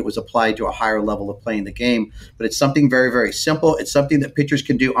how it was applied to a higher level of playing the game. But it's something very, very simple. It's something that pitchers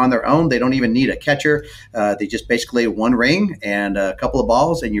can do on their own. They don't even need a catcher. They just basically one ring and a couple of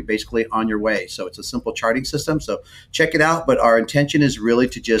balls, and you're basically on your way. So it's a simple charting system. So check it out. But our intention is really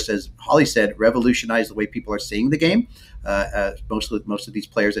to just, as Holly said, revolutionize the way people are seeing the game. Most of these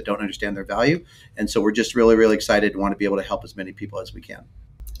players that don't understand their value. And so we're just really, really excited and want to be able to help as many people as we can.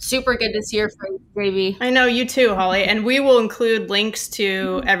 Super good to see your face, baby. I know, you too, Holly. And we will include links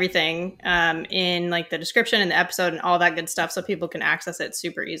to everything in like the description and the episode and all that good stuff so people can access it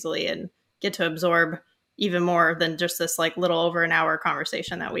super easily and get to absorb even more than just this like little over an hour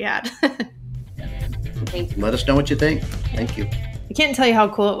conversation that we had. Thank you. Let us know what you think. Thank you. I can't tell you how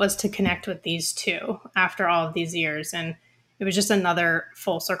cool it was to connect with these two after all of these years. And it was just another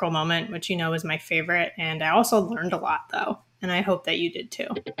full circle moment, which is my favorite. And I also learned a lot, though. And I hope that you did, too.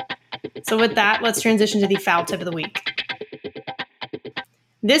 So with that, let's transition to the foul tip of the week.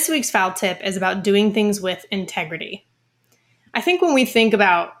 This week's foul tip is about doing things with integrity. I think when we think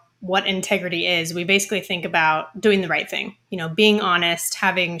about what integrity is, we basically think about doing the right thing, being honest,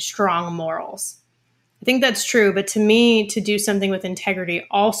 having strong morals. I think that's true, but to me, to do something with integrity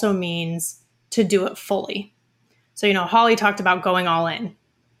also means to do it fully. So, Holly talked about going all in.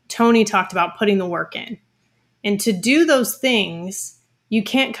 Tony talked about putting the work in. And to do those things, you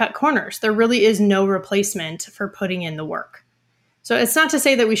can't cut corners. There really is no replacement for putting in the work. So it's not to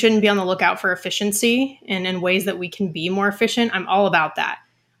say that we shouldn't be on the lookout for efficiency and in ways that we can be more efficient. I'm all about that.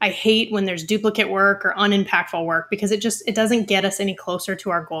 I hate when there's duplicate work or unimpactful work because it doesn't get us any closer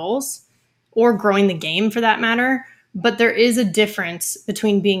to our goals or growing the game for that matter. But there is a difference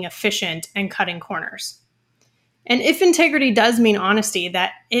between being efficient and cutting corners. And if integrity does mean honesty,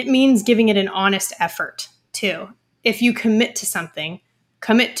 that it means giving it an honest effort too. If you commit to something,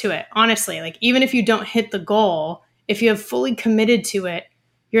 commit to it honestly. Like even if you don't hit the goal, if you have fully committed to it,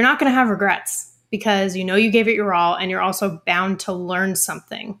 you're not going to have regrets because you gave it your all and you're also bound to learn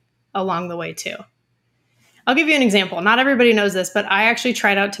something along the way too. I'll give you an example. Not everybody knows this, but I actually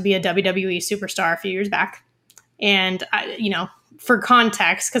tried out to be a WWE superstar a few years back. And, for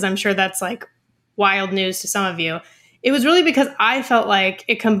context, because I'm sure that's like wild news to some of you, it was really because I felt like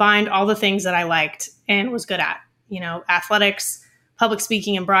it combined all the things that I liked and was good at, athletics, public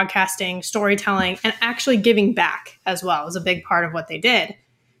speaking and broadcasting, storytelling, and actually giving back as well was a big part of what they did.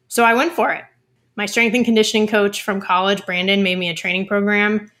 So I went for it. My strength and conditioning coach from college, Brandon, made me a training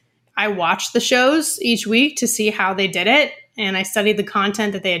program. I watched the shows each week to see how they did it. And I studied the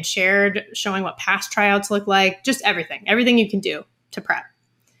content that they had shared, showing what past tryouts look like, just everything you can do to prep.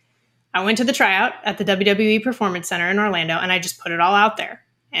 I went to the tryout at the WWE Performance Center in Orlando, and I just put it all out there.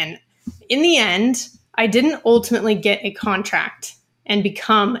 And in the end, I didn't ultimately get a contract and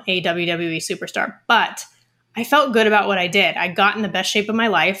become a WWE superstar, but I felt good about what I did. I got in the best shape of my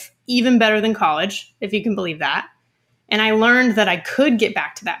life, even better than college, if you can believe that. And I learned that I could get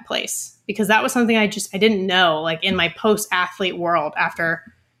back to that place because that was something I didn't know, like in my post-athlete world after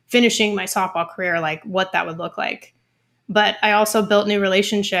finishing my softball career, like what that would look like. But I also built new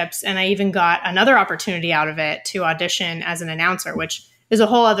relationships and I even got another opportunity out of it to audition as an announcer, which is a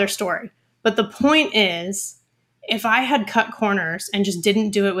whole other story. But the point is, if I had cut corners and just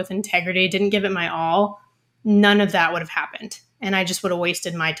didn't do it with integrity, didn't give it my all, none of that would have happened. And I just would have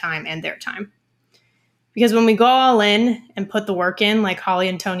wasted my time and their time. Because when we go all in and put the work in, like Holly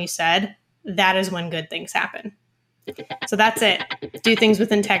and Tony said, that is when good things happen. So that's it. Do things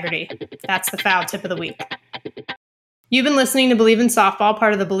with integrity. That's the foul tip of the week. You've been listening to Believe in Softball,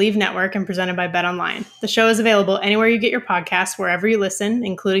 part of the Believe Network and presented by BetOnline. The show is available anywhere you get your podcasts, wherever you listen,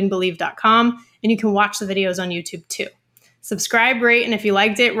 including Believe.com, and you can watch the videos on YouTube too. Subscribe, rate, and if you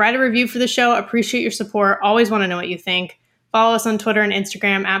liked it, write a review for the show. Appreciate your support. Always want to know what you think. Follow us on Twitter and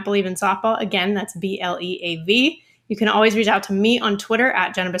Instagram at Believe in Softball. Again, that's BLEAV. You can always reach out to me on Twitter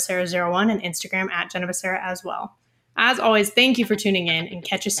at JennaBecerra01 and Instagram at JennaBecerra as well. As always, thank you for tuning in and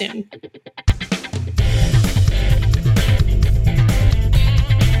catch you soon.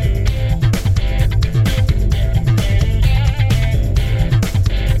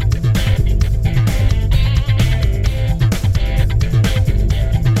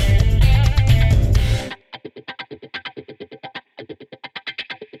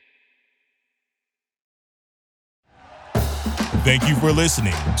 Thank you for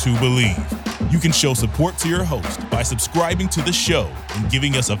listening to Believe. You can show support to your host by subscribing to the show and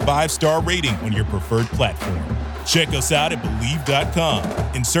giving us a 5-star rating on your preferred platform. Check us out at Believe.com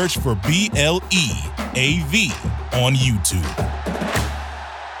and search for BLEAV on YouTube.